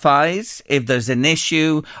identifies if there's an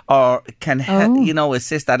issue or can,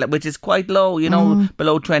 assist that, which is quite low,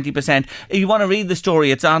 below 20%. If you want to read the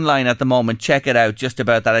story, it's online at the moment. Check it out just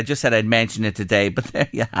about that. I just said I'd mention it today, but there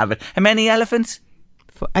you have it. How many elephants?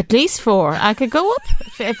 At least 4. I could go up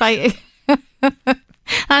if I...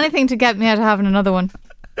 Anything to get me out of having another one.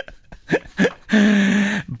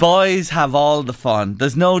 Boys have all the fun.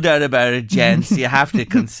 There's no doubt about it, gents. You have to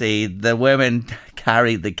concede. The women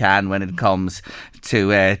carry the can when it comes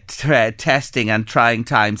to testing and trying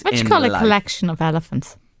times in life. What do you call a collection of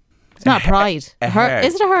elephants? It's not a pride. Is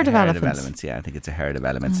it a herd of elephants? Yeah, I think it's a herd of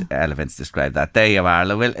elephants. Elephants describe that. There you are.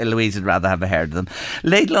 Louise would rather have a herd of them.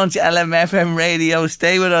 Late lunch, LMFM radio.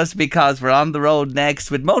 Stay with us because we're on the road next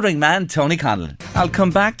with motoring man Tony Conlon. I'll come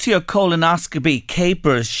back to your colonoscopy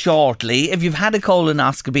capers shortly. If you've had a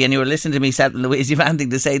colonoscopy and you were listening to me, Seth and Louise, you've anything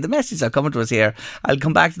to say, the messages are coming to us here. I'll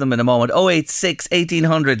come back to them in a moment. 086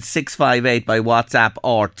 1800 658 by WhatsApp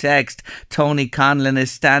or text. Tony Conlon is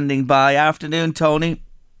standing by. Afternoon, Tony.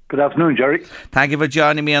 Good afternoon, Jerry. Thank you for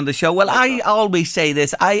joining me on the show. Well, I always say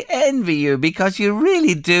this. I envy you because you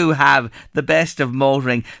really do have the best of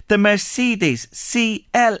motoring. The Mercedes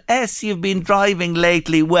CLS you've been driving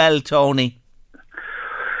lately. Well, Tony.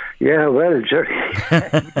 Yeah, well, Jerry.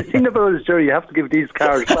 The thing about it is, Jerry, you have to give these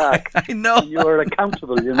cars back. I know. You are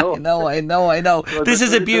accountable, I know. So this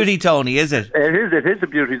is a beauty, Tony, is it? It is a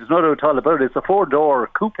beauty. There's no doubt all about it. It's a 4-door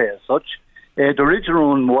coupe as such. The original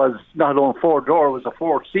one was not only 4-door, it was a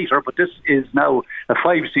 4-seater, but this is now a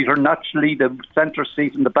 5-seater. Naturally, the centre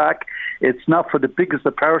seat in the back. It's not for the biggest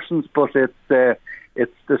of persons, but it's the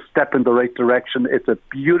step in the right direction. It's a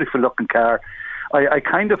beautiful looking car. I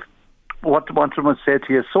kind of want to say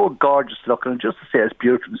to you, it's so gorgeous looking, and just to say it's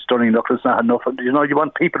beautiful and stunning looking, it's not enough. You know, you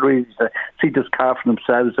want people really to see this car for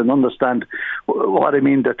themselves and understand what I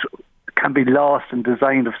mean, that can be lost in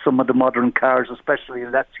design of some of the modern cars, especially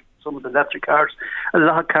some of the electric cars. A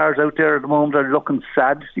lot of cars out there at the moment are looking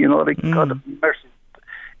sad, you know, like, God have mercy.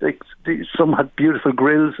 Like, some had beautiful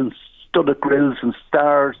grills and studded grills and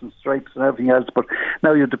stars and stripes and everything else, but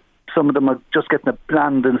now some of them are just getting a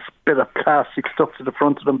bland and bit of plastic stuck to the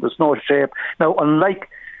front of them. There's no shape. Now, unlike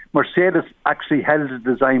Mercedes actually held the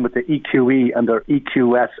design with the EQE and their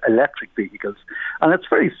EQS electric vehicles. And it's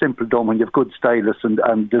very simple done when you have good stylists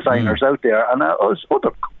and designers out there. And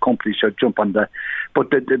other companies should jump on that.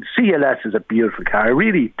 But the CLS is a beautiful car. It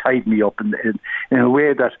really tied me up in a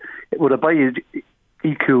way that would I buy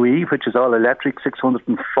EQE, which is all electric,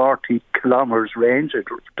 640 kilometres range. I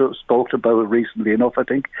spoke about it recently enough, I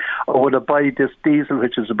think. Or would I buy this diesel,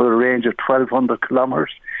 which is about a range of 1,200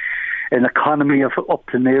 kilometres, an economy of up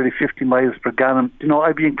to nearly 50 miles per gallon? You know,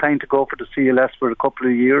 I'd be inclined to go for the CLS for a couple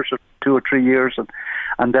of years, or 2 or 3 years,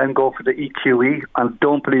 and then go for the EQE. And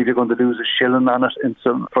don't believe you're going to lose a shilling on it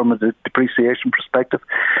from a depreciation perspective.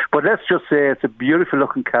 But let's just say it's a beautiful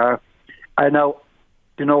looking car. I know,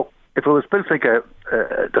 you know, if it was built like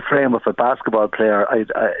the frame of a basketball player,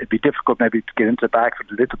 it'd be difficult maybe to get into the back of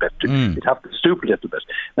it a little bit. You'd have to stoop a little bit.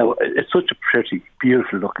 Now, it's such a pretty,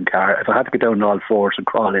 beautiful looking car. If I had to get down on all fours and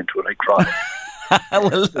crawl into it, I'd crawl.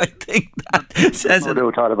 Well, I think that says it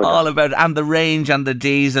all about it. And the range and the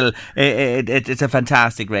diesel, it's a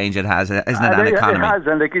fantastic range it has, isn't it? And economy. It has,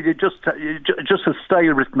 and like, it just has style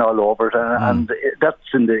written all over it, and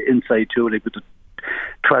that's in the inside too, like with the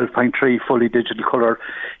 12.3 fully digital colour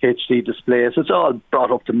HD displays. It's all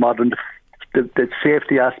brought up to modern. The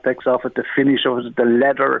safety aspects of it, the finish of it, the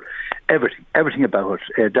leather, everything about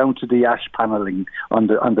it, down to the ash panelling on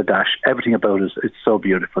the dash. Everything about it, it's so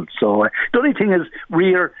beautiful. So the only thing is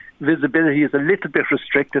rear visibility is a little bit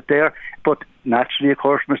restricted there, but naturally, of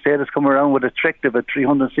course, Mercedes come around with a trick of a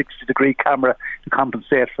 360-degree camera to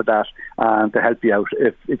compensate for that and to help you out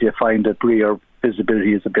if you find that rear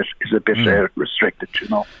visibility is a bit restricted, you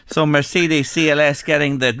know. So Mercedes CLS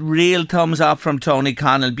getting the real thumbs up from Tony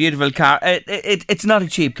Connell. Beautiful car. It's not a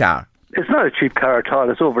cheap car. It's not a cheap car at all.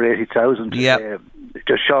 It's over 80,000. Yeah.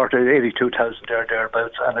 Just short of 82,000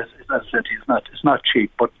 thereabouts, and as I said, it's not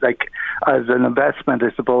cheap. But like as an investment,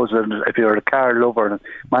 I suppose, and if you're a car lover, and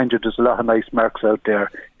mind you, there's a lot of nice marks out there.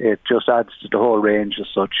 It just adds to the whole range as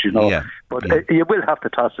such, you know. Yeah. But you will have to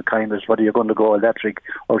toss the kindness whether you're going to go electric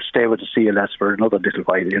or stay with the CLS for another little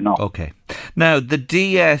while, you know. Okay. Now, the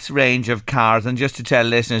DS range of cars, and just to tell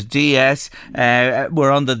listeners, DS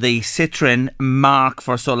were under the Citroën mark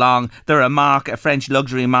for so long. They're a French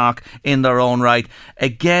luxury mark in their own right.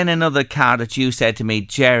 Again, another car that you said to me,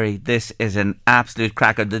 Jerry, this is an absolute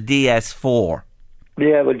cracker, the DS4.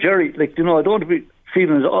 Yeah, well, Jerry, like, you know, I don't want to be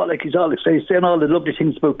feeling like he's all excited, saying all the lovely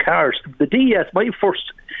things about cars. The DS, my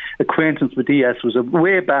first acquaintance with DS was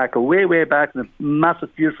way back in a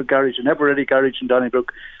massive, beautiful garage, an Ever-Ready garage in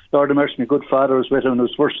Donnybrook. Lord of mercy, my good father was with him, and it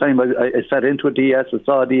was the first time I sat into a DS, I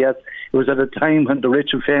saw a DS. It was at a time when the rich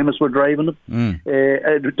and famous were driving them.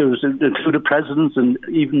 There was two the presidents and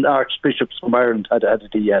even archbishops from Ireland had a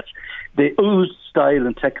DS. They oozed style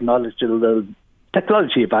and technology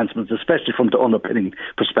advancements, especially from the underpinning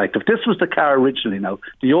perspective. This was the car originally now.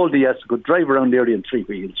 The old DS could drive around nearly in 3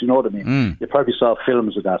 wheels, you know what I mean? You probably saw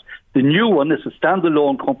films of that. The new one is a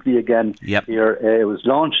standalone company again. Yep. Here, it was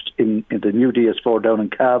launched in the new DS4 down in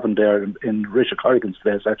Cavan there in Richard Corrigan's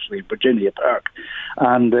place, actually, in Virginia Park.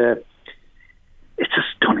 And it's a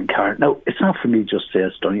stunning car. Now, it's not for me just to say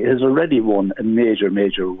it's stunning. It has already won a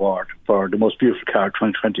major award for the most beautiful car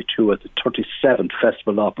 2022 at the 37th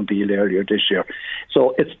Festival Automobile earlier this year.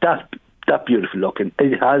 So it's that beautiful looking.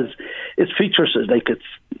 It features like it's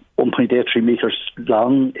 1.83 metres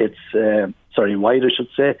long. It's wide, I should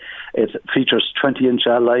say. It features 20-inch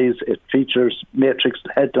alloys. It features matrix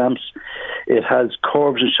headlamps. It has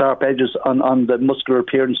curves and sharp edges on the muscular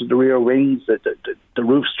appearance of the rear wings. The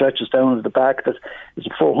roof stretches down at the back. That is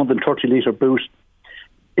a 430-litre boot.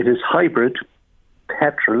 It is hybrid,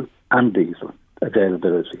 petrol and diesel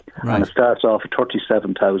availability. Right. And it starts off at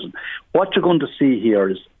 37,000. What you're going to see here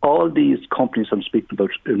is all these companies I'm speaking about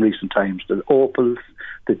in recent times, the Opels,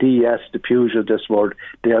 the DS, the Peugeot, this world,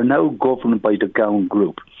 they are now governed by the Gowan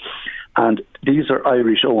Group. And these are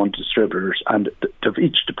Irish-owned distributors, and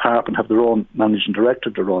each department have their own managing director,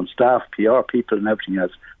 their own staff, PR people and everything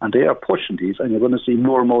else, and they are pushing these, and you're going to see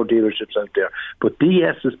more and more dealerships out there. But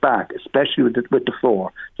DS is back, especially with the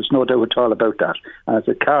 4. There's no doubt at all about that. And it's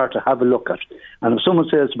a car to have a look at. And if someone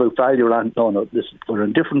says about value, no, listen, we're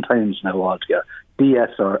in different times now altogether.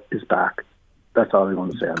 DSR is back. That's all I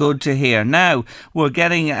want to say. Good to hear. Now, we're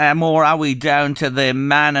getting more, are we, down to the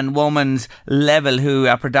man and woman's level who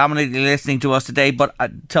are predominantly listening to us today. But,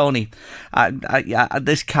 Tony,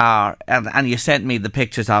 this car, and you sent me the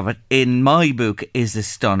pictures of it, in my book is a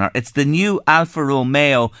stunner. It's the new Alfa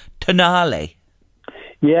Romeo Tonale.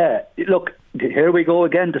 Yeah, look, here we go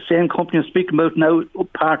again. The same company I'm speaking about now,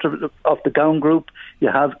 part of the Gown Group.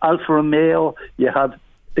 You have Alfa Romeo, you have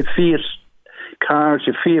Fiat cars,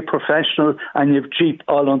 you Fiat Professional, and you've Jeep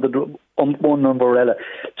all under one umbrella.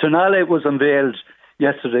 Tonale was unveiled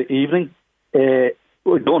yesterday evening.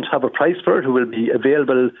 We don't have a price for it. It will be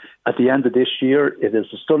available at the end of this year. It is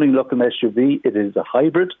a stunning looking SUV. It is a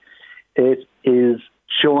hybrid. It is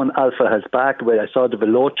showing Alfa has back. Where I saw the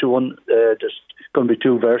Veloce one. There's going to be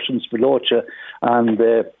 2 versions, Veloce and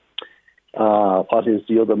what is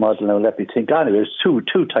the other model now? Let me think. Anyway, there's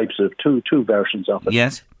two versions of it.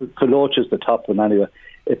 Yes. Veloce is the top one anyway.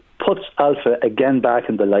 It puts Alfa again back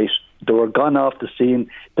in the light. They were gone off the scene.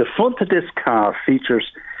 The front of this car features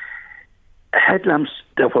headlamps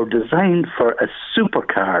that were designed for a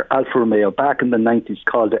supercar, Alfa Romeo, back in the 90s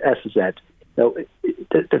called the SZ. Now,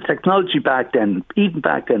 the technology back then, even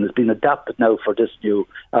back then, has been adapted now for this new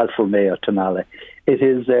Alfa Romeo Tonale. It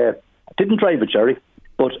is, didn't drive it, Jerry,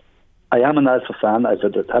 but I am an Alfa fan. I've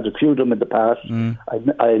had a few of them in the past.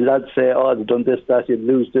 I lads say, oh, they've done this, that, you'd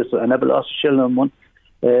lose this. I never lost a shilling on one.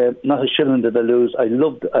 Not a shilling did I lose. I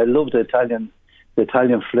love the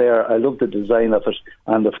Italian flair. I love the design of it.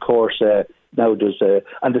 And of course, now there's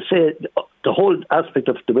and they say the whole aspect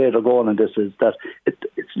of the way they're going on this is that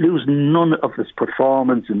it's losing none of its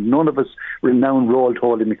performance and none of its renowned road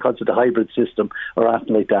holding because of the hybrid system or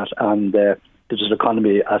anything like that. And there's an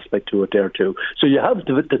economy aspect to it there too. So you have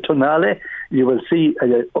the Tonale, you will see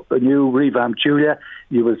a new revamped Giulia,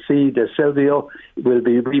 you will see the Silvio will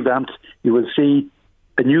be revamped, you will see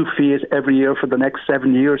a new Fiat every year for the next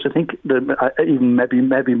 7 years, I think, even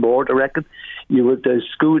maybe more, I reckon. The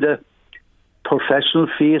Skoda Professional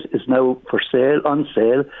Fiat is now on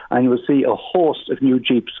sale, and you will see a host of new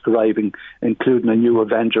Jeeps arriving, including a new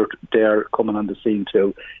Avenger there coming on the scene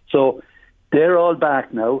too. So they're all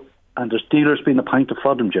back now. And there's dealers being appointed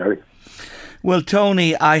for them, Jerry. Well,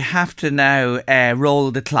 Tony, I have to now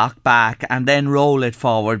roll the clock back and then roll it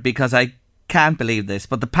forward because I can't believe this.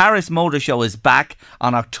 But the Paris Motor Show is back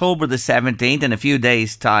on October the 17th in a few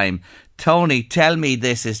days' time. Tony, tell me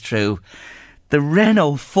this is true. The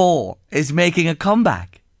Renault 4 is making a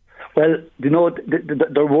comeback. Well, you know,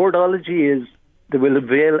 their wordology is they will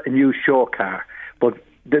unveil a new show car. But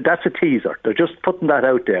that's a teaser. They're just putting that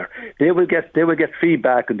out there. They will get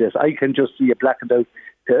feedback on this. I can just see it blackened out.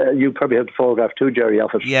 You probably have the photograph too, Jerry,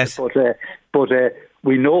 of it. Yes. But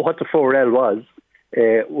we know what the 4L was.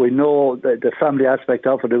 We know the family aspect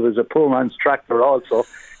of it. It was a poor man's tractor also.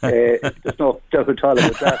 There's no doubt at all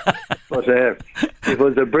about that. But it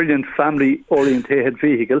was a brilliant family-orientated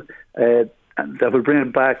vehicle. And that will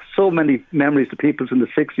bring back so many memories to people in the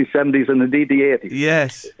 60s, 70s and indeed the 80s.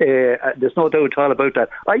 Yes. There's no doubt at all about that.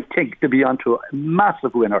 I think they'll be onto a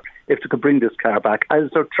massive winner if they could bring this car back, as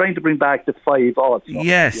they're trying to bring back the 5 also.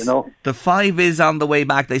 Yes. You know? The 5 is on the way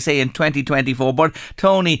back, they say, in 2024. But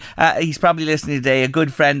Tony, he's probably listening today, a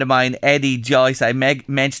good friend of mine, Eddie Joyce. I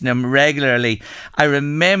mention him regularly. I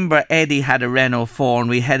remember Eddie had a Renault 4 and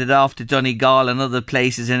we headed off to Donegal and other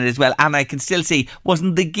places in it as well. And I can still see,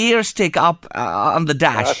 wasn't the gear stick up on the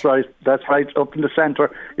dash? That's right, up in the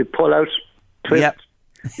centre. You pull out, twist,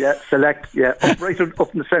 select, right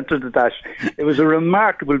up in the centre of the dash. It was a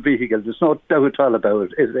remarkable vehicle, there's no doubt at all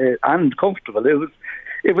about it, and comfortable.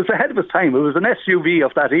 It was ahead of its time. It was an SUV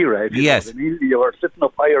of that era. Yes. You were sitting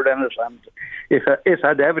up higher than it, and it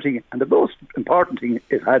had everything, and the most important thing,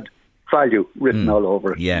 it had value written all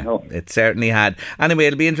over it. Yeah, you know? It certainly had. Anyway,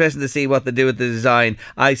 it'll be interesting to see what they do with the design.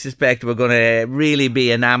 I suspect we're going to really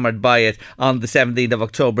be enamoured by it on the 17th of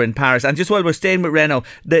October in Paris. And just while we're staying with Renault,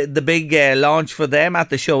 the big launch for them at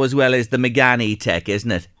the show as well is the Megane E-Tech,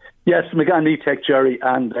 isn't it? Yes, Megane E-Tech, Jerry,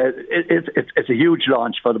 and it's a huge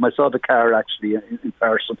launch for them. I saw the car actually in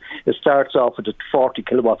person. It starts off with a 40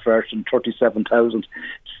 kilowatt version, 37,000.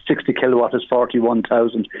 60 kilowatt is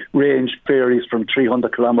 41,000. Range varies from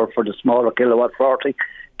 300 kilometre for the smaller kilowatt 40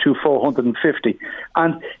 to 450.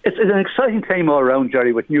 And it's an exciting time all around,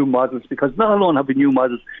 Jerry, with new models, because not alone have we new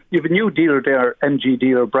models, you have a new dealer there, MG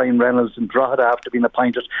dealer Brian Reynolds in Drogheda after being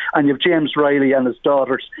appointed, and you have James Riley and his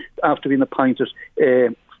daughters after being appointed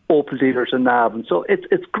Opel dealers in Navan. So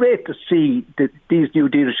it's great to see these new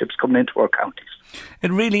dealerships coming into our counties.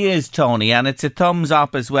 It really is, Tony, and it's a thumbs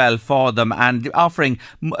up as well for them, and offering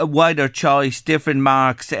wider choice, different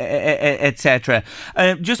marks, etc.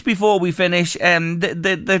 Just before we finish,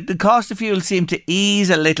 the cost of fuel seemed to ease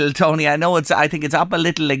a little, Tony. I think it's up a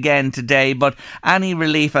little again today, but any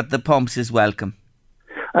relief at the pumps is welcome.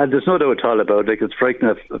 And there's no doubt at all about it. It's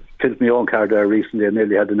frightening. I've filled my own car there recently and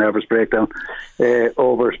nearly had a nervous breakdown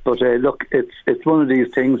over it. But look, it's one of these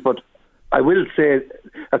things. But I will say,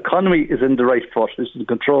 economy is in the right foot. It's in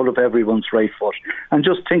control of everyone's right foot. And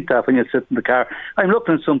just think that when you sit in the car. I'm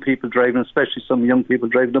looking at some people driving, especially some young people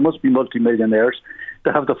driving. There must be multimillionaires.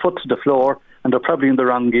 They have the foot to the floor, and they're probably in the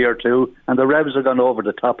wrong gear too, and the revs are gone over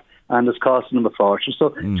the top, and it's costing them a fortune.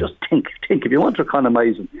 So just think. If you want to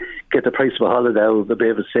economise and get the price of a holiday out of a bit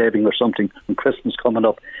of a saving or something, when Christmas coming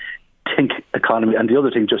up, think economy. And the other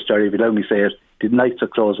thing, just Jerry, if you allow me to say it, the nights are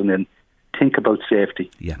closing in. Think about safety.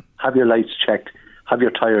 Yeah. Have your lights checked. Have your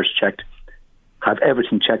tyres checked. Have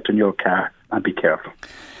everything checked in your car, and be careful.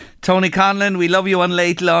 Tony Conlon, we love you on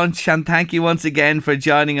Late Lunch, and thank you once again for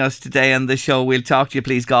joining us today on the show. We'll talk to you,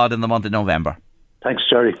 please God, in the month of November. Thanks,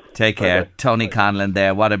 Jerry. Take care. Bye-bye. Tony Conlon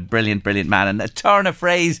there. What a brilliant, brilliant man. And a turn of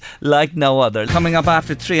phrase like no other. Coming up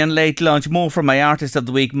after 3 on Late Lunch, more from my Artist of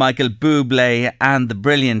the Week, Michael Bublé, and the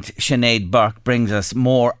brilliant Sinead Burke brings us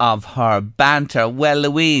more of her banter. Well,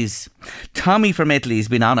 Louise, Tommy from Italy has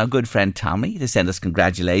been on, our good friend Tommy, to send us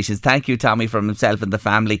congratulations. Thank you, Tommy, from himself and the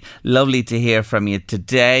family. Lovely to hear from you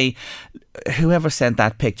today. Whoever sent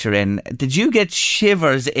that picture in, did you get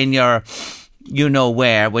shivers in your... you know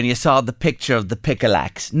where, when you saw the picture of the pickle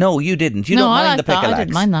axe? No, you didn't. You don't mind the pickle axe? I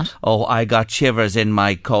didn't mind that. Oh, I got shivers in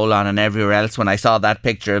my colon and everywhere else when I saw that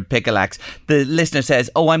picture of pickle axe. The listener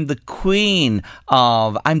says, I'm the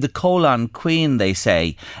colon queen, they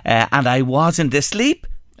say, and I wasn't asleep.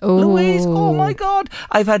 Ooh. Louise, oh my God,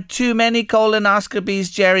 I've had too many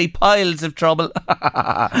colonoscopies, Jerry, piles of trouble.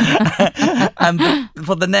 And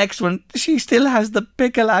for the next one, she still has the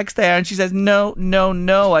pickle axe there, and she says, no.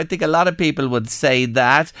 I think a lot of people would say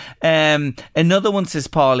that. Another one says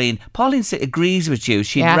Pauline agrees with you.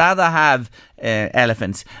 She'd rather have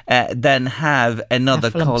elephants than have another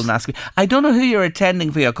colonoscopy. I don't know who you're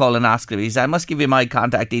attending for your colonoscopies. I must give you my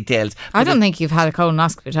contact details. I don't think you've had a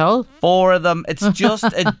colonoscopy at all. 4 of them. It's just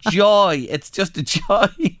a joy. It's just a joy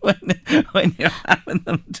when you're having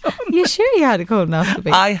them done. You sure you had a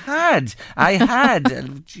colonoscopy? I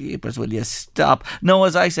had. Jeepers, will you stop? No,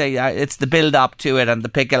 as I say, it's the build up to it and the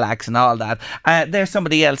pickle axe and all that. There's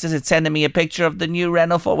somebody else. Is it sending me a picture of the new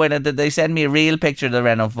Renault 4? When did they send me a real picture of the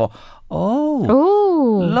Renault 4?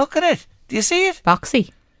 Oh, look at it. Do you see it?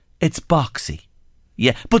 Boxy. It's boxy.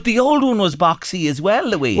 Yeah, but the old one was boxy as well,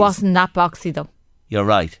 Louise. Wasn't that boxy though? You're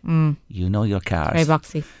right. You know your cars. Very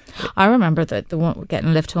boxy. I remember the one getting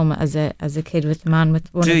a lift home as a kid with the man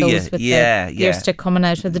with one of those with the gear stick coming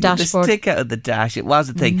out of the dashboard. The stick out of the dash. It was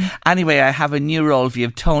a thing. Anyway, I have a new role for you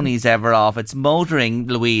if Tony's ever off. It's motoring,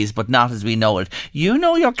 Louise, but not as we know it. You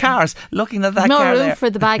know your cars. Looking at that car there. No room for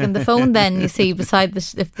the bag and the phone then, you see, beside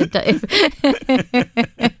if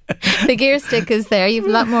the gear stick is there, you've a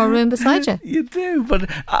lot more room beside you. You do, but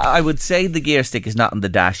I would say the gear stick is not on the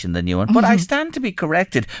dash in the new one. But I stand to be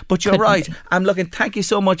corrected. But you're right. I'm looking. Thank you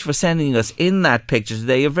so much for sending us in that picture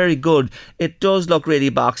today. You're very good. It does look really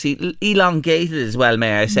boxy, elongated as well,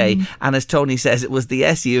 may I say. And as Tony says, it was the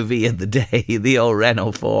SUV of the day, the old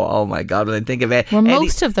Renault 4. Oh my God, when I think of it. Were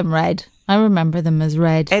most of them red? I remember them as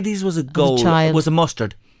red. Eddie's was a gold. It was a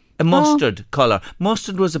mustard. A mustard colour.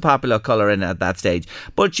 Mustard was a popular colour in at that stage.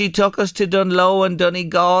 But she took us to Dunlow and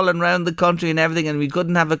Donegal and round the country and everything, and we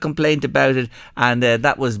couldn't have a complaint about it. And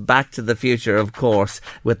that was Back to the Future, of course,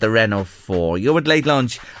 with the Renault 4. You're with Late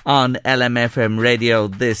Lunch on LMFM Radio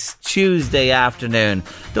this Tuesday afternoon.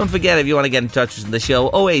 Don't forget, if you want to get in touch with the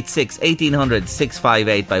show, 086 1800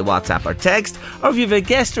 658 by WhatsApp or text. Or if you have a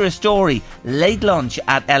guest or a story,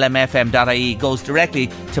 latelunch@lmfm.ie goes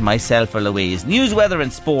directly to myself or Louise. News, weather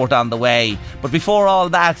and sport on the way. But before all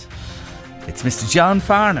that, it's Mr. John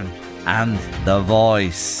Farnan and The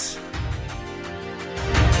Voice.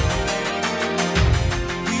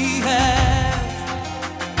 We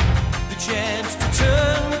have the chance to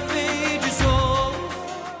turn the pages off.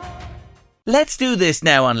 Let's do this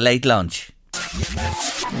now on Late Lunch.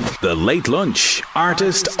 The Late Lunch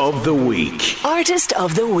Artist of the Week. Artist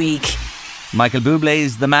of the Week. Michael Bublé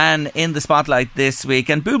is the man in the spotlight this week,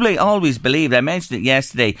 and Bublé always believed, I mentioned it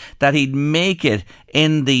yesterday, that he'd make it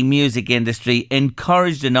in the music industry,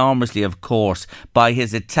 encouraged enormously, of course, by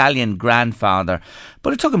his Italian grandfather.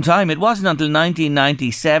 But it took him time. It wasn't until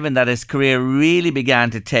 1997 that his career really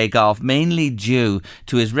began to take off, mainly due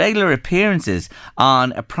to his regular appearances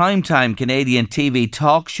on a primetime Canadian TV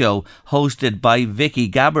talk show hosted by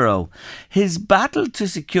Vicky Gabbro. His battle to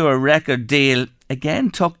secure a record deal again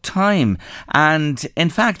took time, and in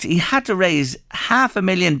fact he had to raise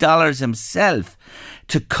 $500,000 himself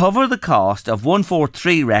to cover the cost of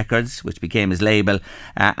 143 Records, which became his label,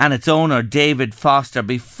 and its owner David Foster,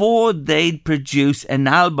 before they'd produce an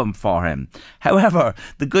album for him. However,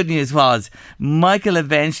 the good news was Michael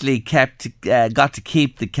eventually got to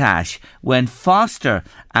keep the cash when Foster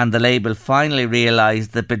and the label finally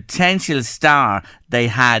realised the potential star they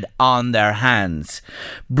had on their hands.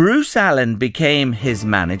 Bruce Allen became his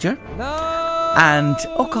manager, and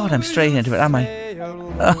oh God, I'm straight into it, am I?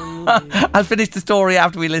 I'll finish the story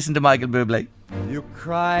after we listen to Michael Bublé. You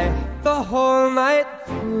cry the whole night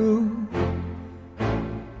through.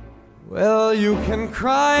 Well, you can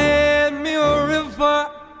cry me a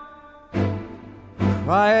river,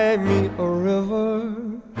 cry me a river.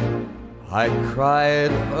 I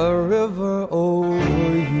cried a river over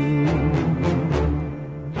you.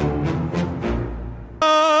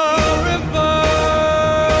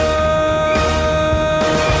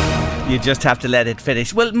 You just have to let it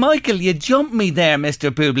finish. Well, Michael, you jumped me there,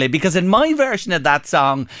 Mr. Bublé, because in my version of that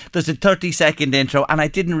song, there's a 30-second intro, and I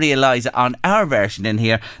didn't realise on our version in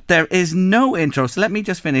here, there is no intro. So let me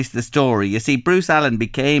just finish the story. You see, Bruce Allen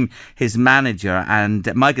became his manager,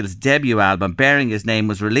 and Michael's debut album, Bearing His Name,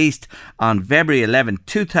 was released on February 11,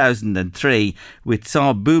 2003, which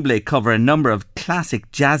saw Bublé cover a number of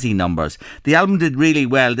classic jazzy numbers. The album did really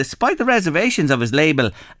well, despite the reservations of his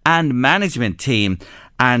label and management team.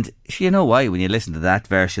 And you know why when you listen to that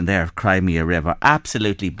version there of Cry Me a River.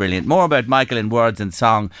 Absolutely brilliant. More about Michael in words and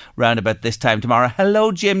song round about this time tomorrow.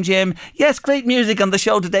 Hello, Jim. Yes, great music on the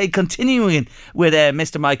show today. Continuing with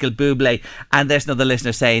Mr. Michael Bublé. And there's another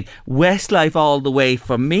listener saying, Westlife all the way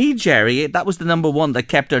for me, Jerry. That was the number one that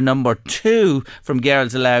kept her number two from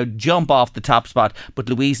Girls Aloud. Jump off the top spot. But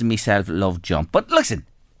Louise and myself love Jump. But listen,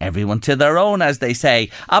 everyone to their own, as they say.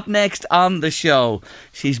 Up next on the show,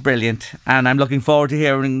 she's brilliant, and I'm looking forward to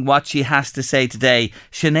hearing what she has to say today.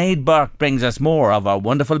 Sinead Burke brings us more of our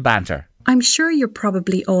wonderful banter. I'm sure you're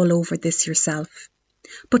probably all over this yourself,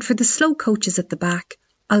 but for the slow coaches at the back,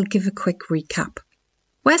 I'll give a quick recap.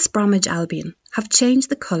 West Bromwich Albion have changed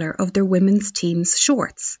the colour of their women's team's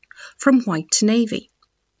shorts from white to navy.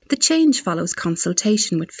 The change follows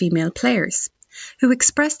consultation with female players, who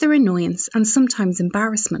express their annoyance and sometimes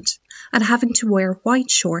embarrassment at having to wear white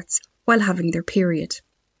shorts while having their period.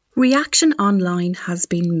 Reaction online has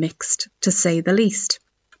been mixed, to say the least.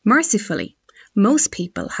 Mercifully, most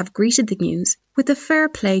people have greeted the news with a fair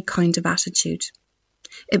play kind of attitude.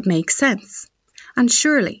 It makes sense, and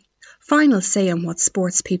surely, final say on what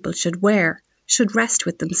sports people should wear should rest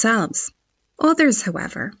with themselves. Others,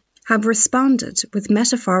 however, have responded with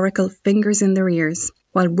metaphorical fingers in their ears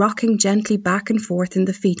while rocking gently back and forth in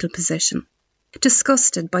the fetal position,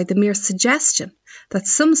 disgusted by the mere suggestion that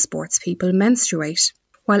some sports people menstruate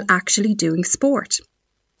while actually doing sport,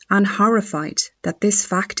 and horrified that this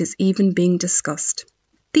fact is even being discussed.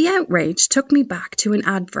 The outrage took me back to an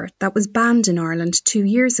advert that was banned in Ireland 2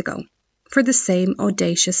 years ago for the same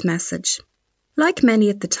audacious message. Like many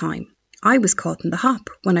at the time, I was caught in the hop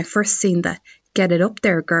when I first seen the "Get it up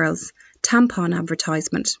there, girls" tampon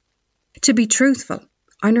advertisement. To be truthful,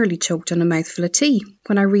 I nearly choked on a mouthful of tea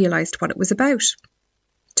when I realised what it was about.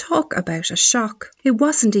 Talk about a shock. It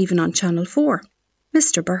wasn't even on Channel 4.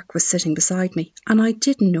 Mr. Burke was sitting beside me and I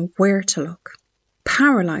didn't know where to look.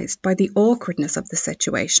 Paralysed by the awkwardness of the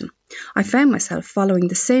situation, I found myself following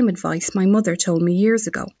the same advice my mother told me years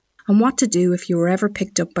ago on what to do if you were ever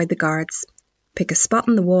picked up by the guards. Pick a spot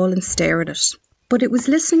on the wall and stare at it. But it was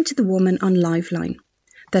listening to the woman on Liveline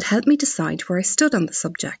that helped me decide where I stood on the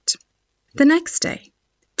subject. The next day,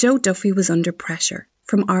 Joe Duffy was under pressure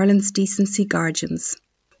from Ireland's decency guardians.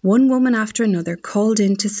 One woman after another called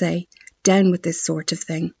in to say, down with this sort of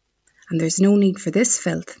thing, and there's no need for this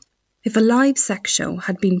filth. If a live sex show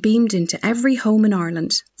had been beamed into every home in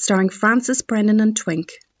Ireland, starring Frances Brennan and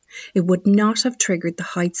Twink, it would not have triggered the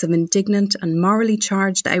heights of indignant and morally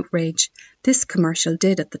charged outrage this commercial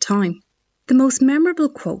did at the time. The most memorable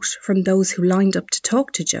quote from those who lined up to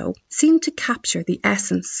talk to Jo seemed to capture the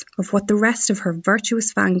essence of what the rest of her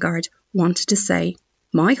virtuous vanguard wanted to say.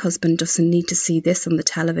 My husband doesn't need to see this on the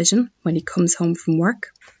television when he comes home from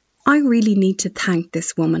work. I really need to thank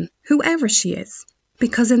this woman, whoever she is,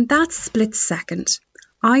 because in that split second,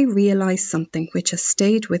 I realised something which has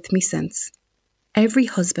stayed with me since. Every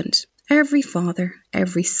husband, every father,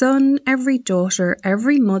 every son, every daughter,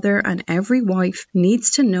 every mother and every wife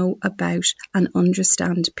needs to know about and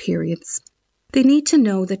understand periods. They need to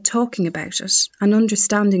know that talking about it and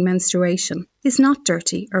understanding menstruation is not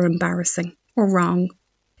dirty or embarrassing or wrong.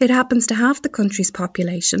 It happens to half the country's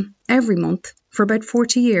population every month for about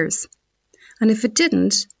 40 years. And if it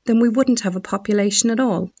didn't, then we wouldn't have a population at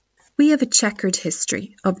all. We have a checkered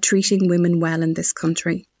history of treating women well in this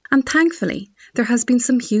country. And thankfully, there has been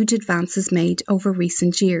some huge advances made over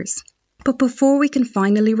recent years. But before we can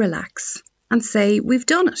finally relax and say we've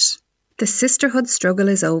done it, the sisterhood struggle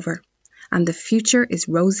is over and the future is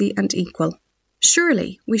rosy and equal.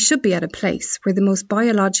 Surely we should be at a place where the most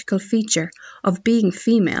biological feature of being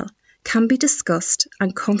female can be discussed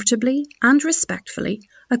and comfortably and respectfully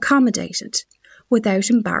accommodated without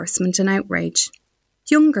embarrassment and outrage.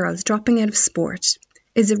 Young girls dropping out of sport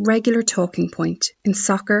is a regular talking point in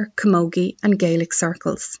soccer, camogie and Gaelic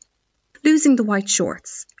circles. Losing the white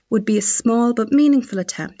shorts would be a small but meaningful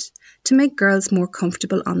attempt to make girls more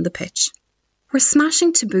comfortable on the pitch. We're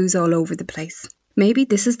smashing taboos all over the place. Maybe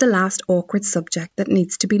this is the last awkward subject that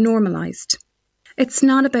needs to be normalised. It's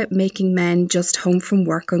not about making men just home from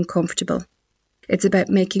work uncomfortable. It's about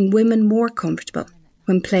making women more comfortable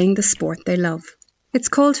when playing the sport they love. It's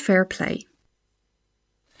called fair play.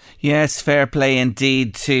 Yes, fair play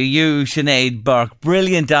indeed to you, Sinead Burke.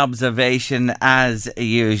 Brilliant observation as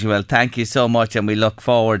usual. Thank you so much, and we look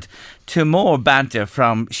forward to more banter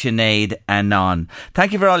from Sinead anon.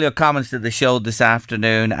 Thank you for all your comments to the show this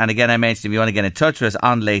afternoon. And again, I mentioned if you want to get in touch with us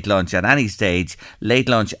on Late Lunch at any stage,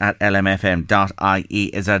 latelunch@lmfm.ie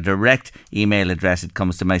is our direct email address. It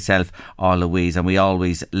comes to myself or Louise, and we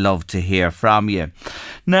always love to hear from you.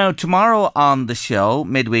 Now, tomorrow on the show,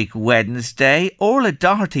 midweek Wednesday, Orla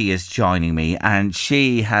Doherty is joining me, and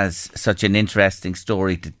she has such an interesting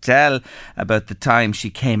story to tell about the time she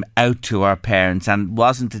came out to her parents, and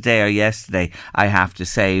wasn't today or yesterday, I have to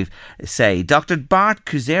say. Dr. Bart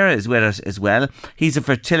Kuzera is with us as well. He's a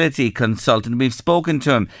fertility consultant. We've spoken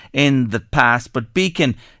to him in the past, but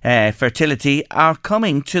Beacon Fertility are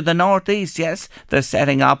coming to the northeast. Yes, they're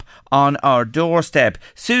setting up on our doorstep.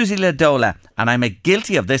 Susie Ladola, and I'm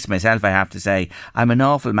guilty of this myself, I have to say. I'm an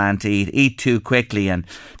awful man to eat too quickly and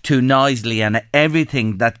too noisily and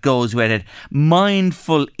everything that goes with it.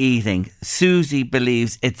 Mindful eating. Susie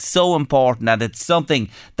believes it's so important and it's something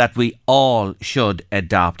that we all should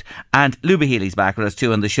adopt. And Luba Healy's back with us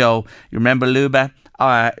too on the show. You remember Luba?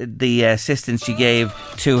 The assistance she gave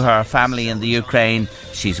to her family in the Ukraine.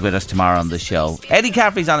 She's with us tomorrow on the show. Eddie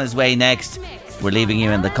Caffrey's on his way next. We're leaving you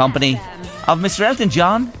in the company of Mr. Elton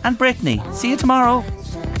John and Britney. See you tomorrow.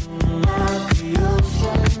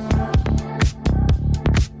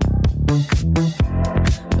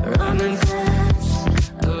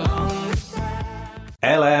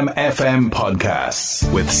 LMFM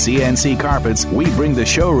Podcasts. With CNC Carpets, we bring the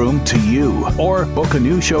showroom to you. Or book a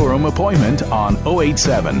new showroom appointment on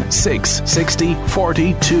 087 660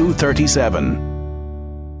 4237.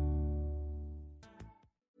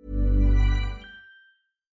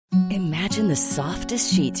 Imagine the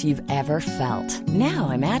softest sheets you've ever felt. Now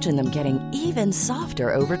imagine them getting even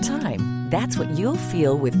softer over time. That's what you'll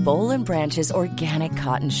feel with Boll & Branch's organic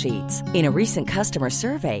cotton sheets. In a recent customer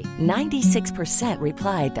survey, 96%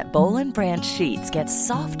 replied that Boll & Branch sheets get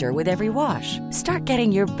softer with every wash. Start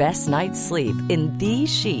getting your best night's sleep in these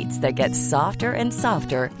sheets that get softer and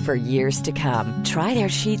softer for years to come. Try their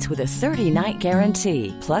sheets with a 30-night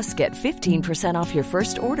guarantee. Plus, get 15% off your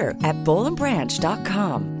first order at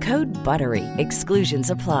bollandbranch.com. Code BUTTERY. Exclusions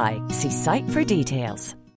apply. See site for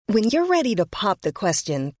details. When you're ready to pop the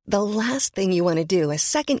question, the last thing you want to do is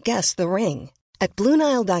second-guess the ring. At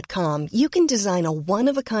BlueNile.com, you can design a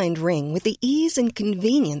one-of-a-kind ring with the ease and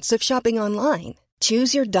convenience of shopping online.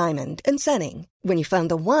 Choose your diamond and setting. When you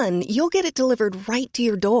find the one, you'll get it delivered right to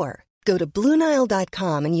your door. Go to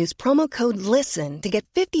BlueNile.com and use promo code LISTEN to get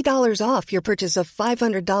 $50 off your purchase of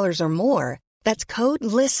 $500 or more. That's code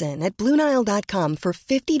LISTEN at BlueNile.com for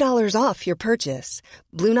 $50 off your purchase.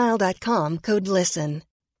 BlueNile.com, code LISTEN.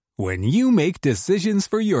 When you make decisions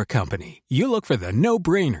for your company, you look for the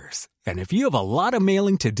no-brainers. And if you have a lot of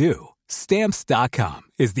mailing to do, Stamps.com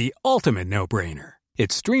is the ultimate no-brainer.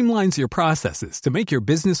 It streamlines your processes to make your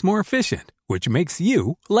business more efficient, which makes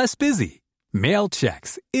you less busy. Mail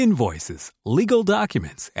checks, invoices, legal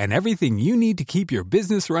documents, and everything you need to keep your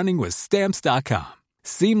business running with Stamps.com.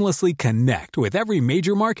 Seamlessly connect with every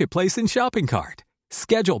major marketplace and shopping cart.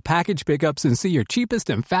 Schedule package pickups and see your cheapest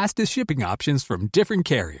and fastest shipping options from different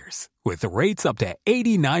carriers, with rates up to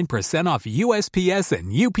 89% off USPS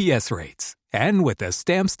and UPS rates. And with the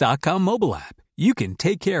Stamps.com mobile app, you can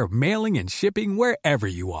take care of mailing and shipping wherever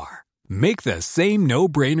you are. Make the same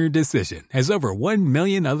no-brainer decision as over 1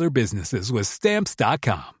 million other businesses with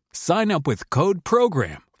Stamps.com. Sign up with code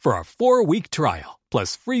PROGRAM for a 4-week trial,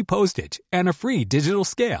 plus free postage and a free digital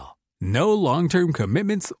scale. No long-term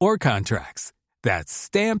commitments or contracts. That's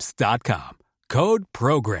Stamps.com. Code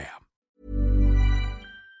PROGRAM.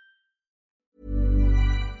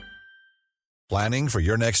 Planning for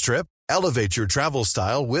your next trip? Elevate your travel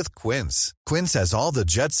style with Quince. Quince has all the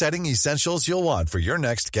jet-setting essentials you'll want for your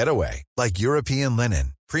next getaway, like European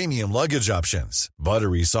linen, premium luggage options,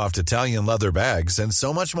 buttery soft Italian leather bags, and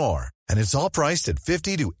so much more. And it's all priced at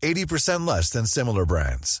 50 to 80% less than similar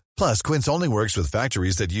brands. Plus, Quince only works with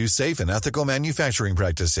factories that use safe and ethical manufacturing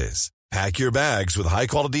practices. Pack your bags with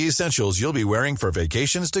high-quality essentials you'll be wearing for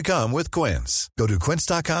vacations to come with Quince. Go to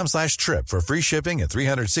quince.com/trip for free shipping and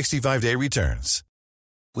 365-day returns.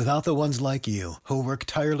 Without the ones like you, who work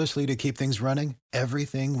tirelessly to keep things running,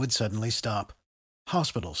 everything would suddenly stop.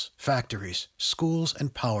 Hospitals, factories, schools,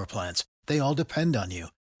 and power plants, they all depend on you.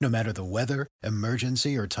 No matter the weather,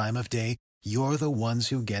 emergency, or time of day, you're the ones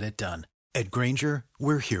who get it done. At Grainger,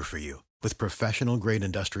 we're here for you with professional-grade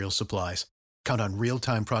industrial supplies. Count on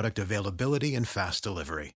real-time product availability and fast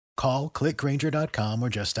delivery. Call, click Grainger.com, or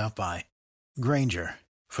just stop by. Grainger,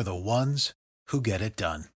 for the ones who get it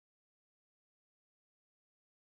done.